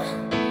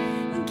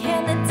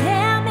 Can the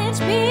damage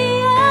be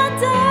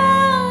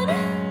undone?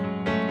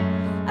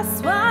 I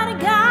swear to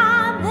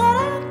God that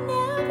I'd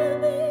never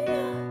be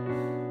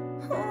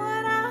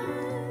what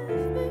I've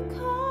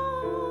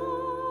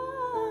become.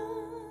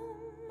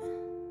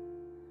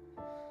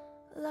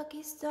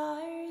 Lucky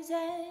stars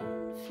and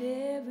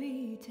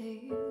fairy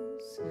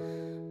tales.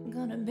 I'm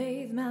gonna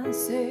bathe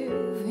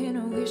myself in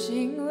a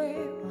wishing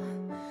well.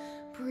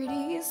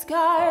 Pretty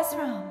scars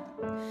from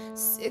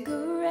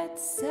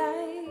cigarettes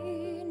I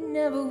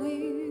never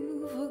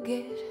will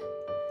forget.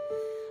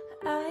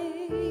 I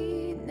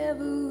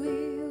never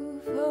will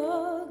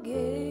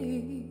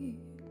forget.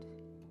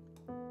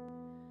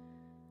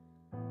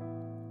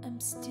 I'm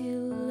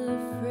still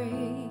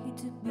afraid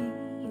to be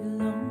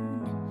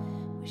alone.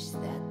 Wish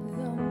that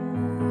the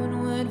moon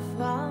would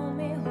follow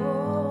me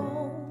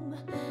home.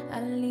 I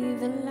leave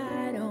the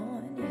light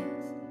on,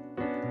 yes.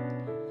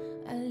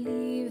 I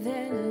leave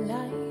that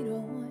light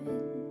on.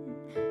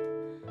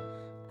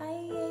 I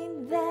ain't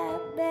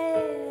that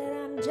bad,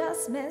 I'm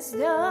just messed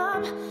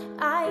up.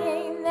 I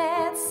ain't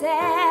that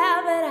sad,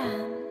 but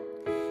I'm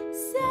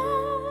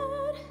sad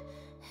enough.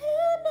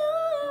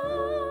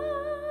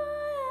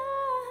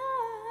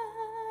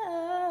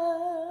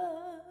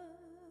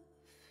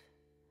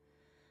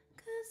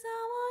 'Cause I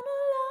wanna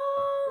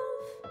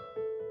love.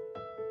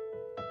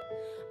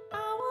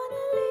 I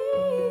wanna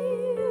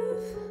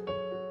live.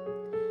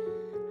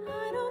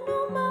 I don't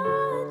know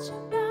much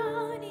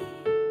about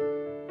it.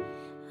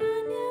 I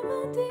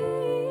never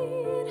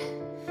did.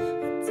 I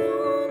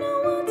don't know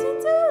what to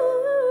do.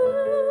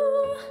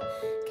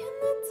 Can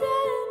the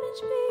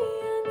damage be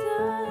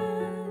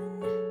undone?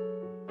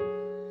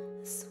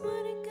 I swear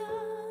to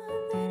God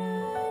that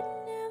I'd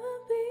never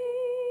be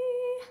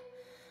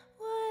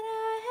what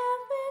I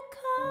have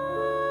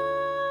become.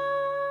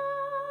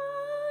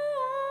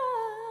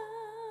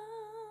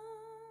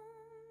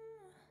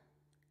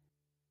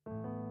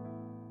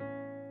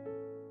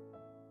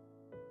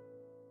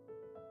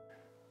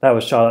 That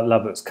was Charlotte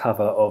Lubbock's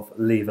cover of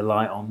Leave a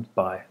Light On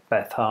by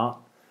Beth Hart.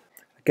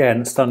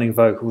 Again, stunning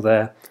vocal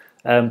there.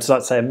 I'd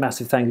like to say a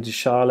massive thank you to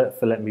Charlotte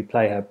for letting me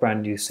play her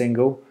brand new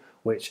single,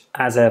 which,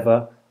 as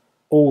ever,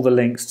 all the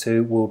links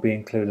to will be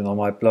included on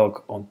my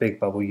blog on Big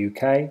Bubble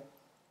UK,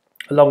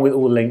 along with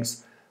all the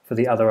links for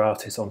the other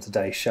artists on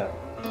today's show.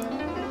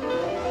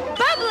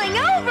 Bubbling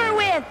over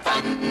with!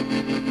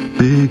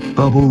 Big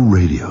Bubble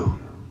Radio.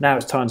 Now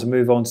it's time to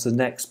move on to the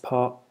next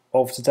part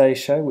of today's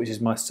show, which is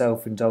my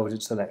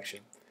self-indulgent selection.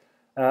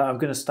 I'm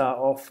going to start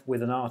off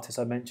with an artist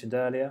I mentioned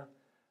earlier.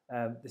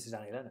 This is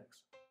Annie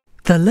Lennox.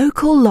 The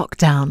Local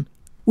Lockdown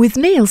with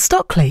Neil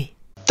Stockley.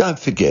 Don't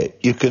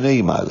forget, you can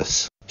email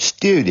us,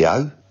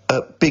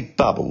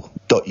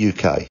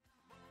 studio@bigbubble.uk.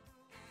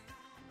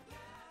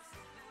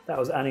 That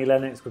was Annie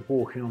Lennox with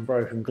Walking on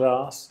Broken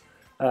Glass,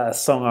 a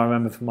song I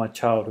remember from my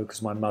childhood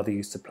because my mother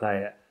used to play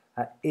it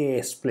at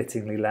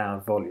ear-splittingly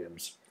loud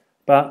volumes.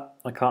 But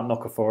I can't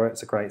knock her for it,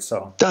 it's a great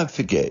song. Don't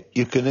forget,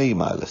 you can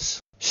email us,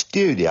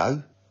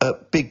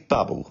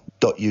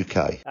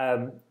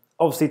 studio@bigbubble.uk.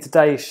 Obviously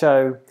today's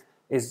show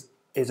is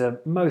a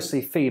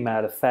mostly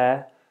female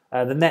affair.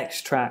 The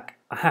next track,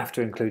 I have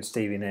to include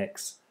Stevie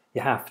Nicks.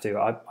 You have to.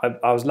 I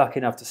was lucky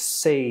enough to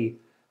see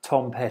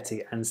Tom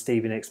Petty and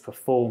Stevie Nicks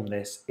perform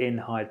this in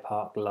Hyde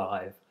Park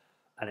live,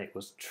 and it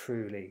was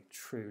truly,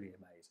 truly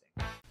amazing.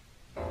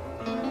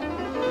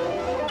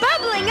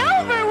 Bubbling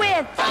over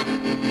with!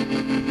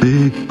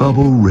 Big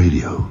Bubble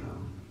Radio.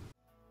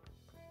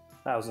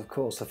 That was, of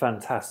course, the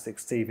fantastic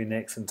Stevie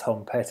Nicks and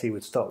Tom Petty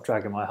with Stop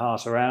Dragging My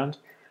Heart Around.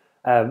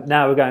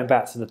 Now we're going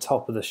back to the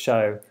top of the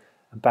show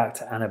and back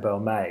to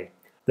Anabel Mae.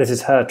 This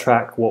is her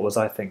track, What Was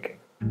I Thinking?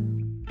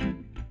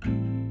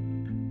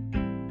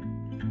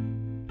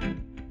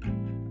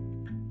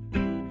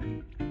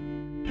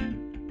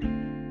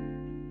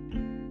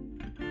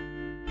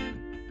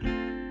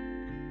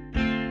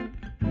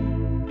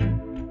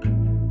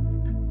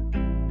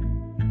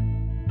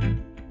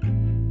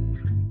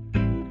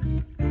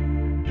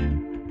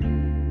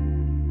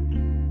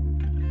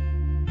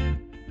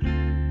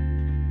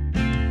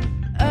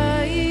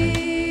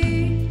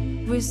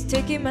 Was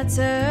taking my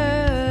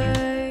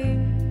time,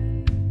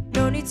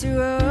 no need to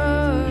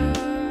rush,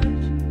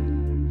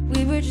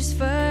 we were just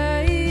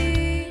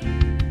fine.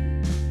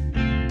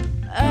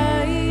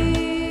 I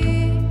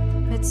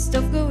had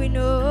stuff going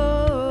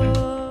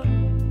on,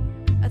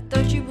 I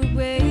thought you would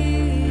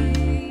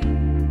wait,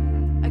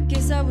 I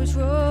guess I was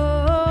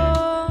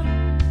wrong.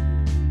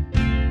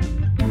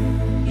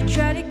 You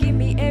tried to give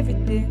me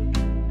everything,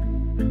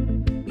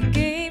 you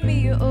gave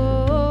me your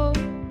all,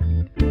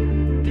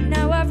 but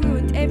now I've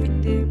ruined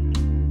everything.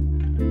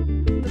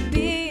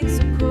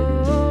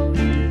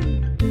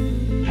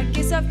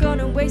 I've gone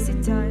and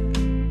wasted time,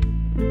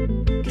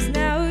 'cause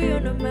now you're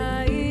not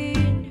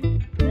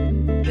mine.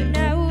 But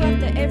now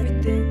after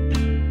everything,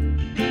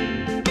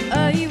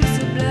 I was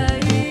so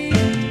blind.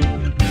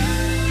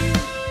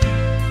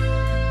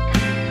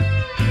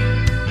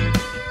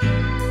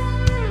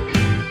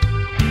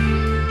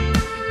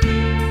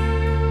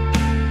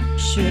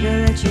 Should've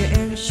let you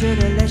in,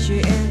 should've let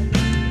you in.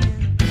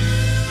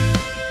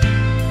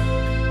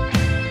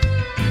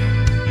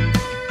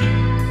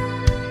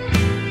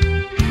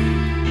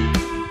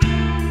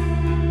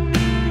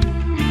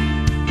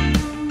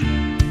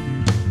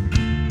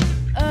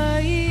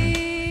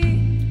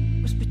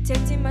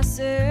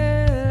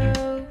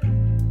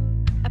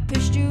 I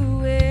pushed you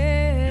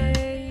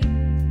away,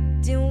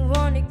 didn't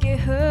want to get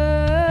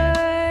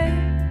hurt.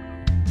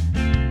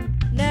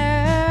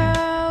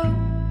 Now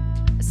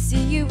I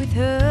see you with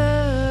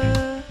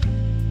her,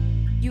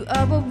 you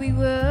are what we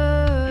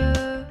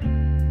were.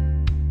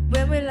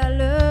 When will I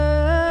learn?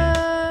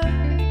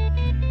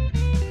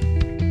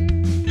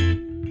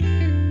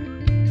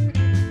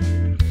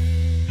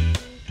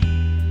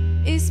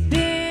 It's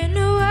been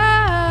a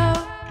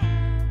while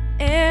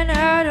and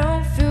I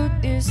don't feel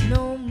this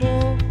no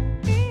more.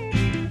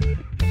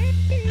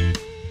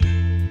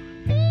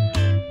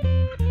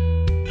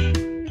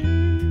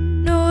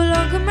 No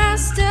longer my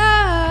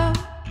style,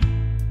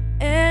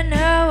 and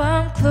now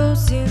I'm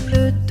closing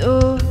the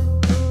door.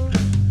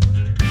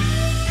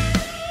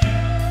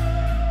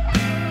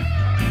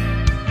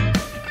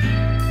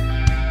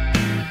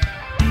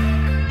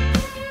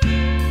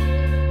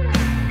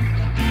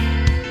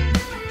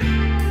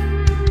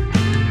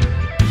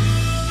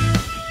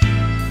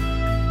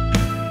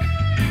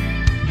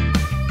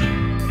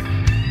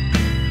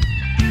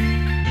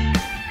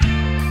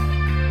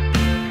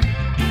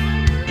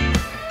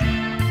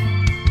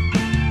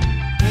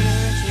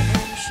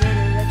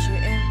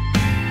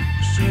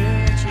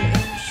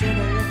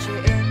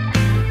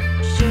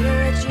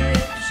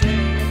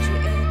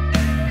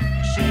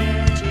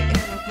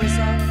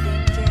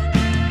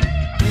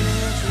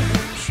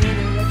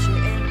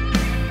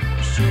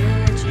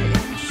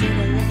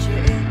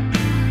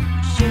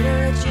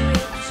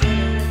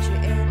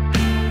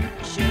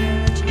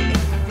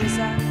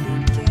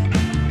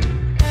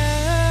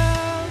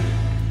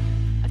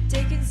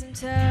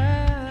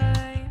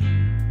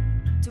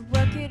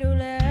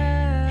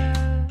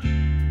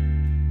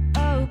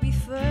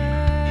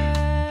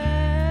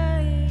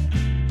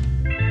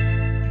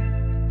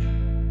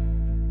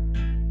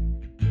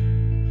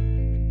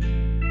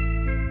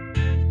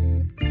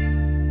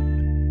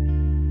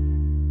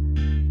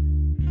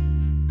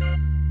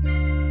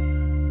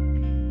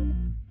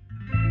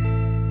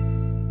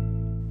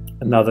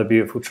 Another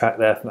beautiful track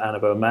there from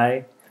Anabel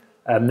Mae.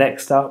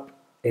 Next up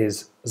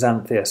is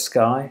Xanthia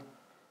Skye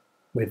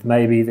with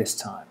Maybe This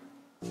Time.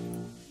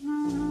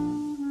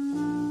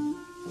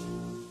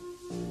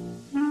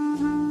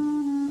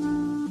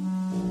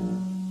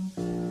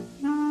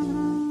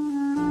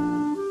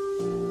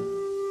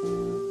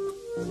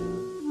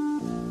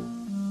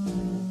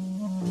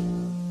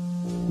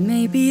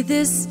 Maybe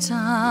this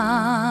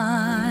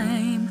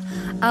time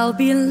I'll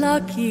be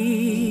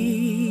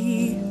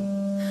lucky.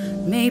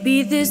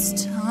 Maybe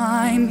this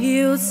time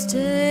he'll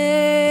stay.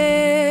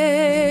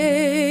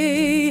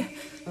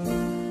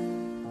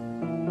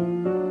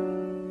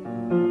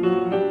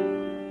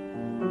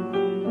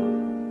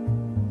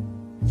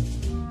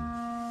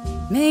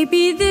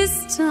 Maybe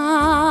this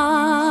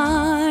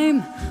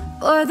time,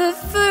 for the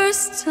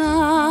first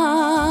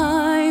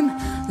time,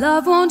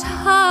 love won't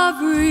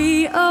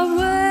hurry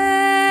away.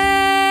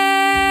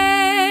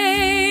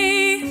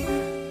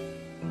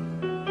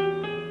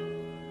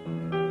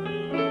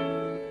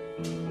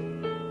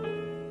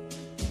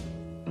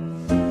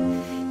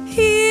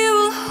 He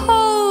will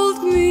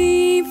hold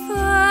me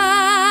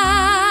fast.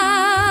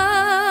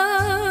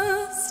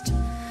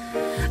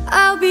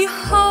 I'll be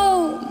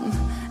home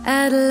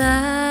at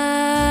last.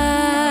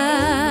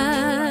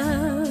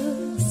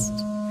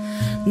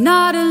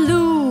 Not a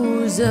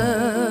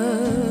loser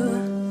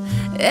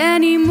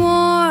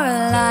anymore,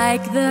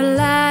 like the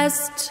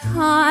last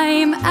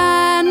time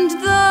and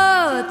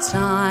the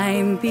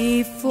time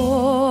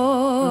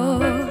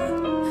before.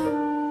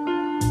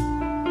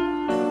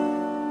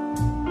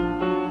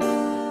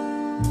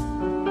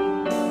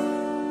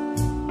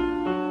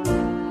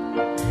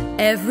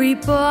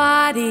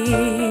 Everybody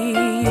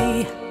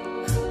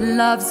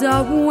loves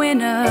a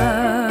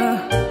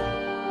winner,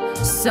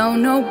 so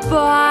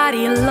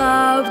nobody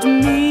loved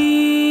me.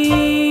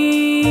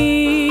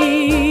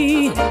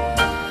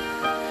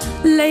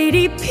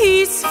 Lady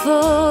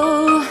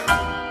peaceful,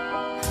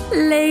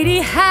 lady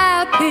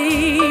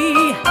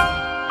happy,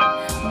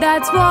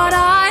 that's what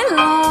I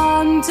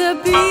long to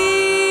be.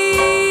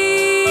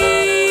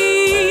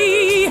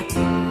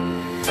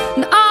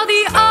 And all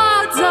the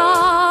odds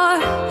are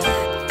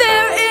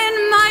they're in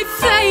my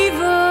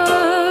favor.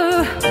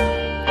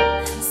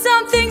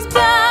 Something's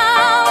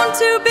bound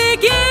to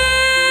begin.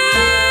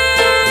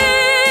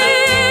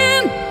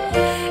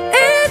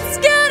 It's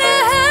gonna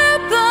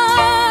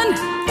happen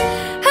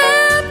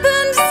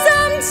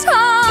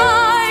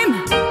sometime.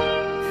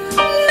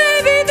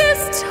 Maybe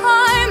this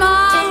time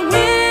I'll win.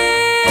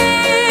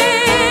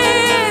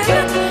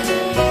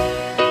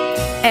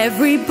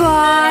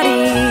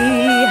 Everybody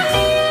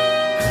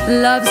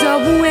loves a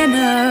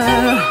winner,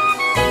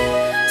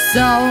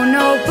 so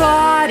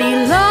nobody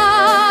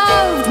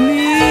loved me.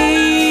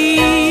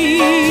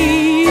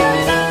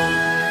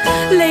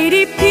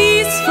 Lady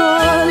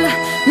peaceful,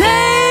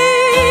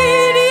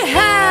 lady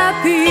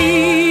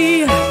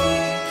happy,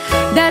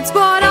 that's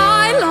what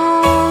I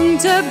long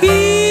to be.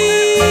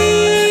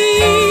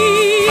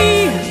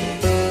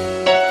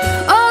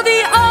 All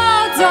the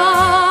odds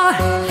are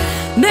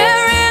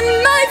they're in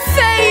my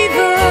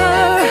favor.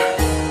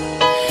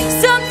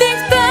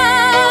 Something's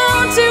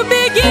bound to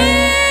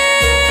begin.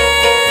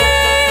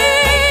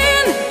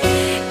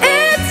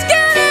 It's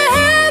gonna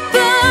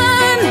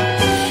happen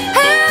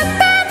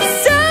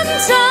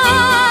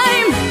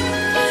sometime.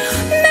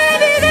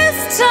 Maybe this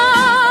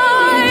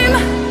time,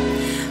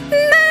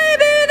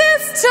 maybe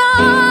this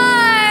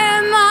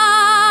time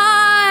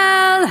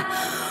I'll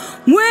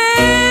win.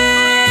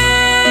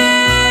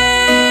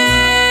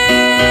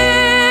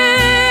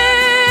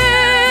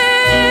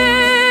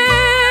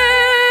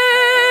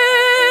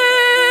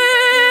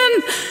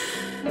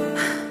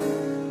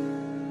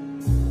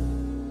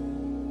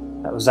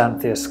 That was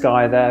Xanthia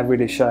Skye there,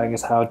 really showing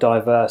us how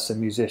diverse a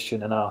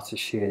musician and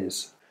artist she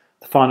is.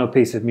 The final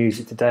piece of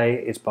music today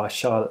is by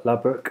Charlotte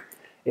Lubbock.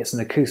 It's an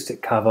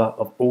acoustic cover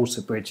of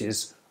Alter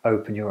Bridge's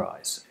Open Your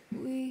Eyes.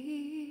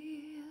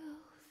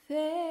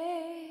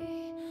 They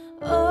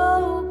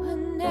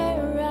open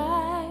their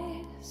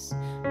eyes,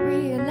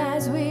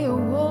 realize we are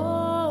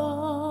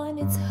one.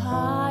 It's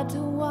hard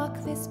to walk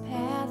this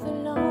path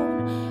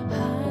alone,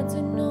 hard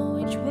to know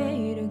which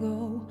way to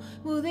go.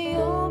 Will they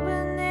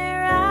open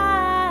their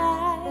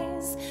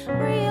eyes,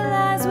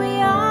 realize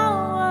we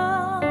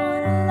are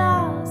one?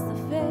 Lost the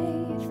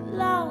faith,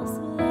 lost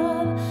the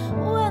love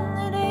when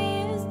the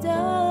day is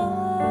done.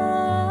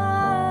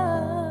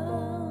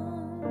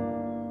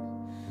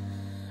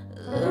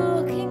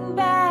 Looking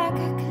back,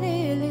 I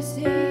clearly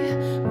see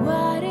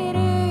what it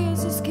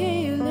is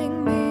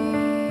killing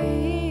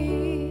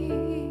me.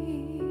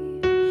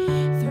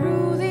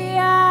 Through the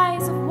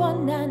eyes of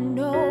one I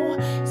know,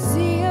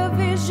 see a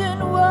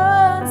vision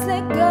once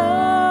let go.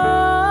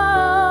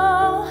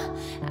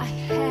 I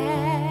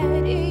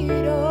had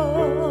it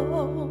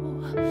all,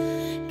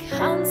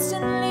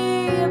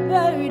 constantly it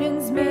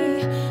burdens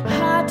me,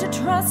 hard to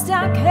trust,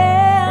 I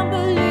can't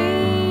believe.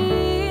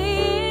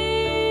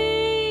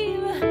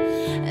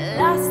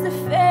 Lost the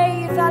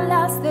faith, I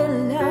lost the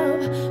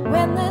love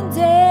when the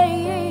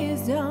day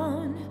is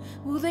done.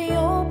 Will they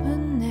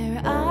open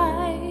their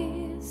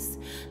eyes,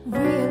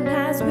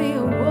 realize we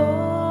are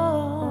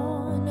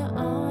one?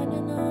 On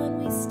and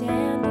on we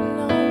stand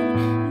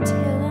alone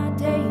until our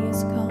day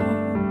is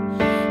gone.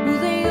 Will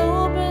they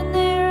open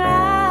their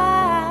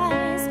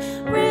eyes,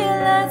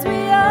 realize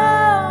we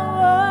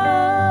are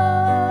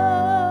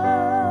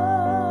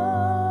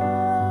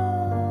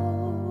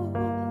one?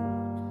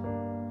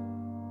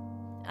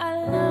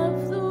 I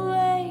love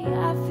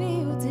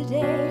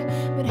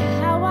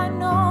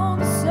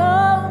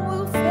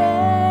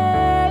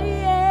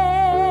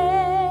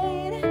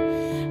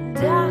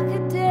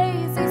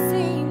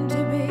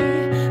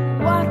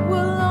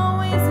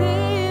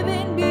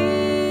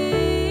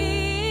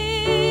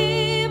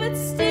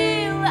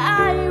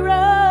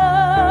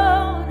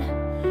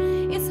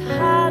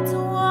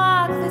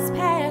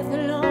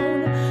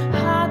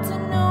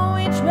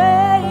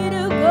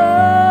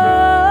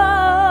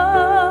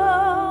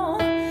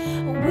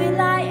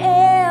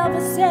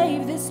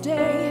save this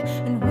day?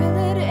 And will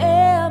it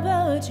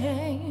ever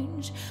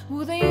change?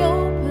 Will they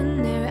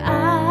open their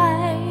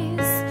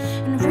eyes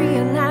and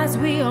realize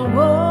we are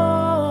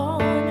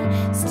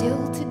one?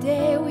 Still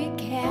today we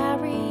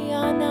carry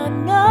on. I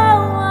know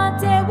our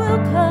day will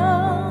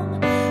come.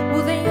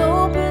 Will they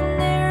open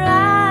their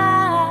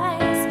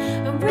eyes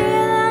and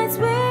realize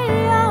we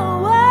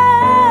are one?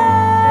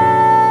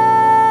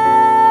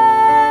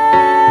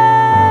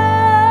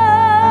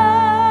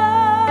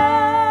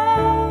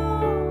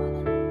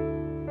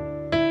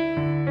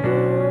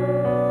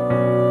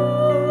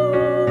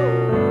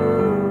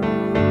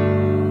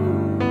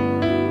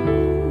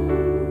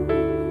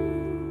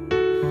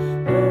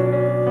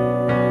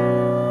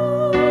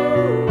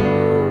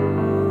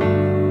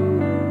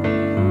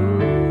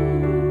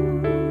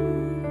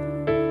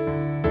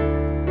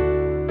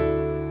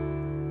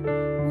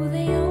 Will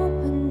they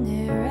open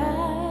their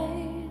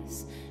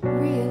eyes,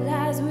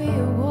 realize we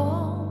are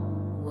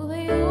one? Will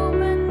they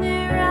open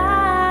their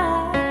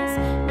eyes,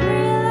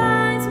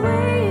 realize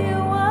we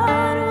are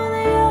one? Will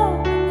they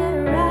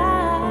open their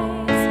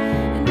eyes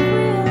and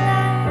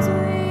realize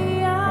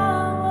we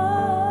are one?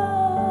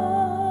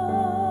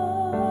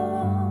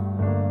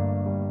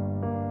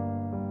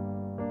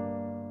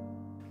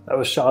 That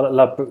was Charlotte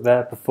Lubbock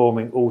there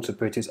performing All Too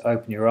Pretty's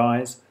Open Your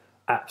Eyes.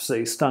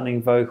 Absolutely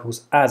stunning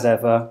vocals as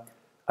ever.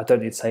 I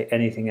don't need to say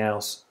anything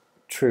else.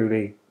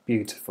 Truly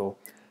beautiful.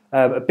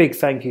 A big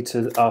thank you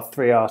to our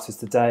three artists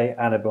today,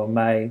 Anabel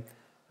Mae,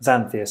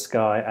 Xanthia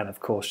Skye and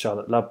of course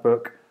Charlotte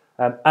Lubbock.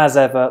 As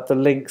ever, the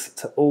links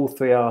to all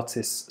three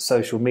artists'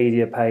 social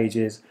media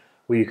pages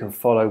where you can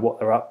follow what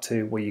they're up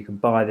to, where you can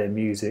buy their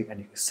music and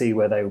you can see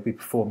where they will be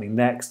performing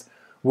next,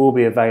 will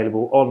be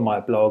available on my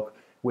blog,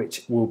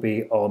 which will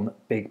be on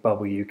Big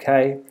Bubble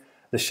UK.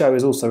 The show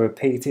is also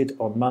repeated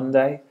on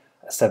Monday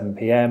at 7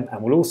 PM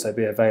and will also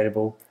be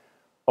available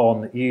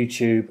on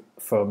YouTube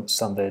from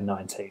Sunday the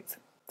 19th.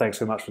 Thanks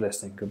very much for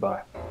listening.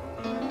 Goodbye.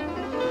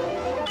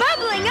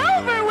 Bubbling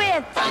over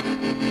with!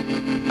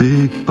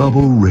 Big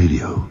Bubble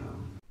Radio.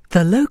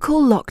 The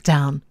Local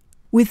Lockdown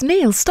with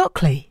Neil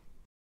Stockley.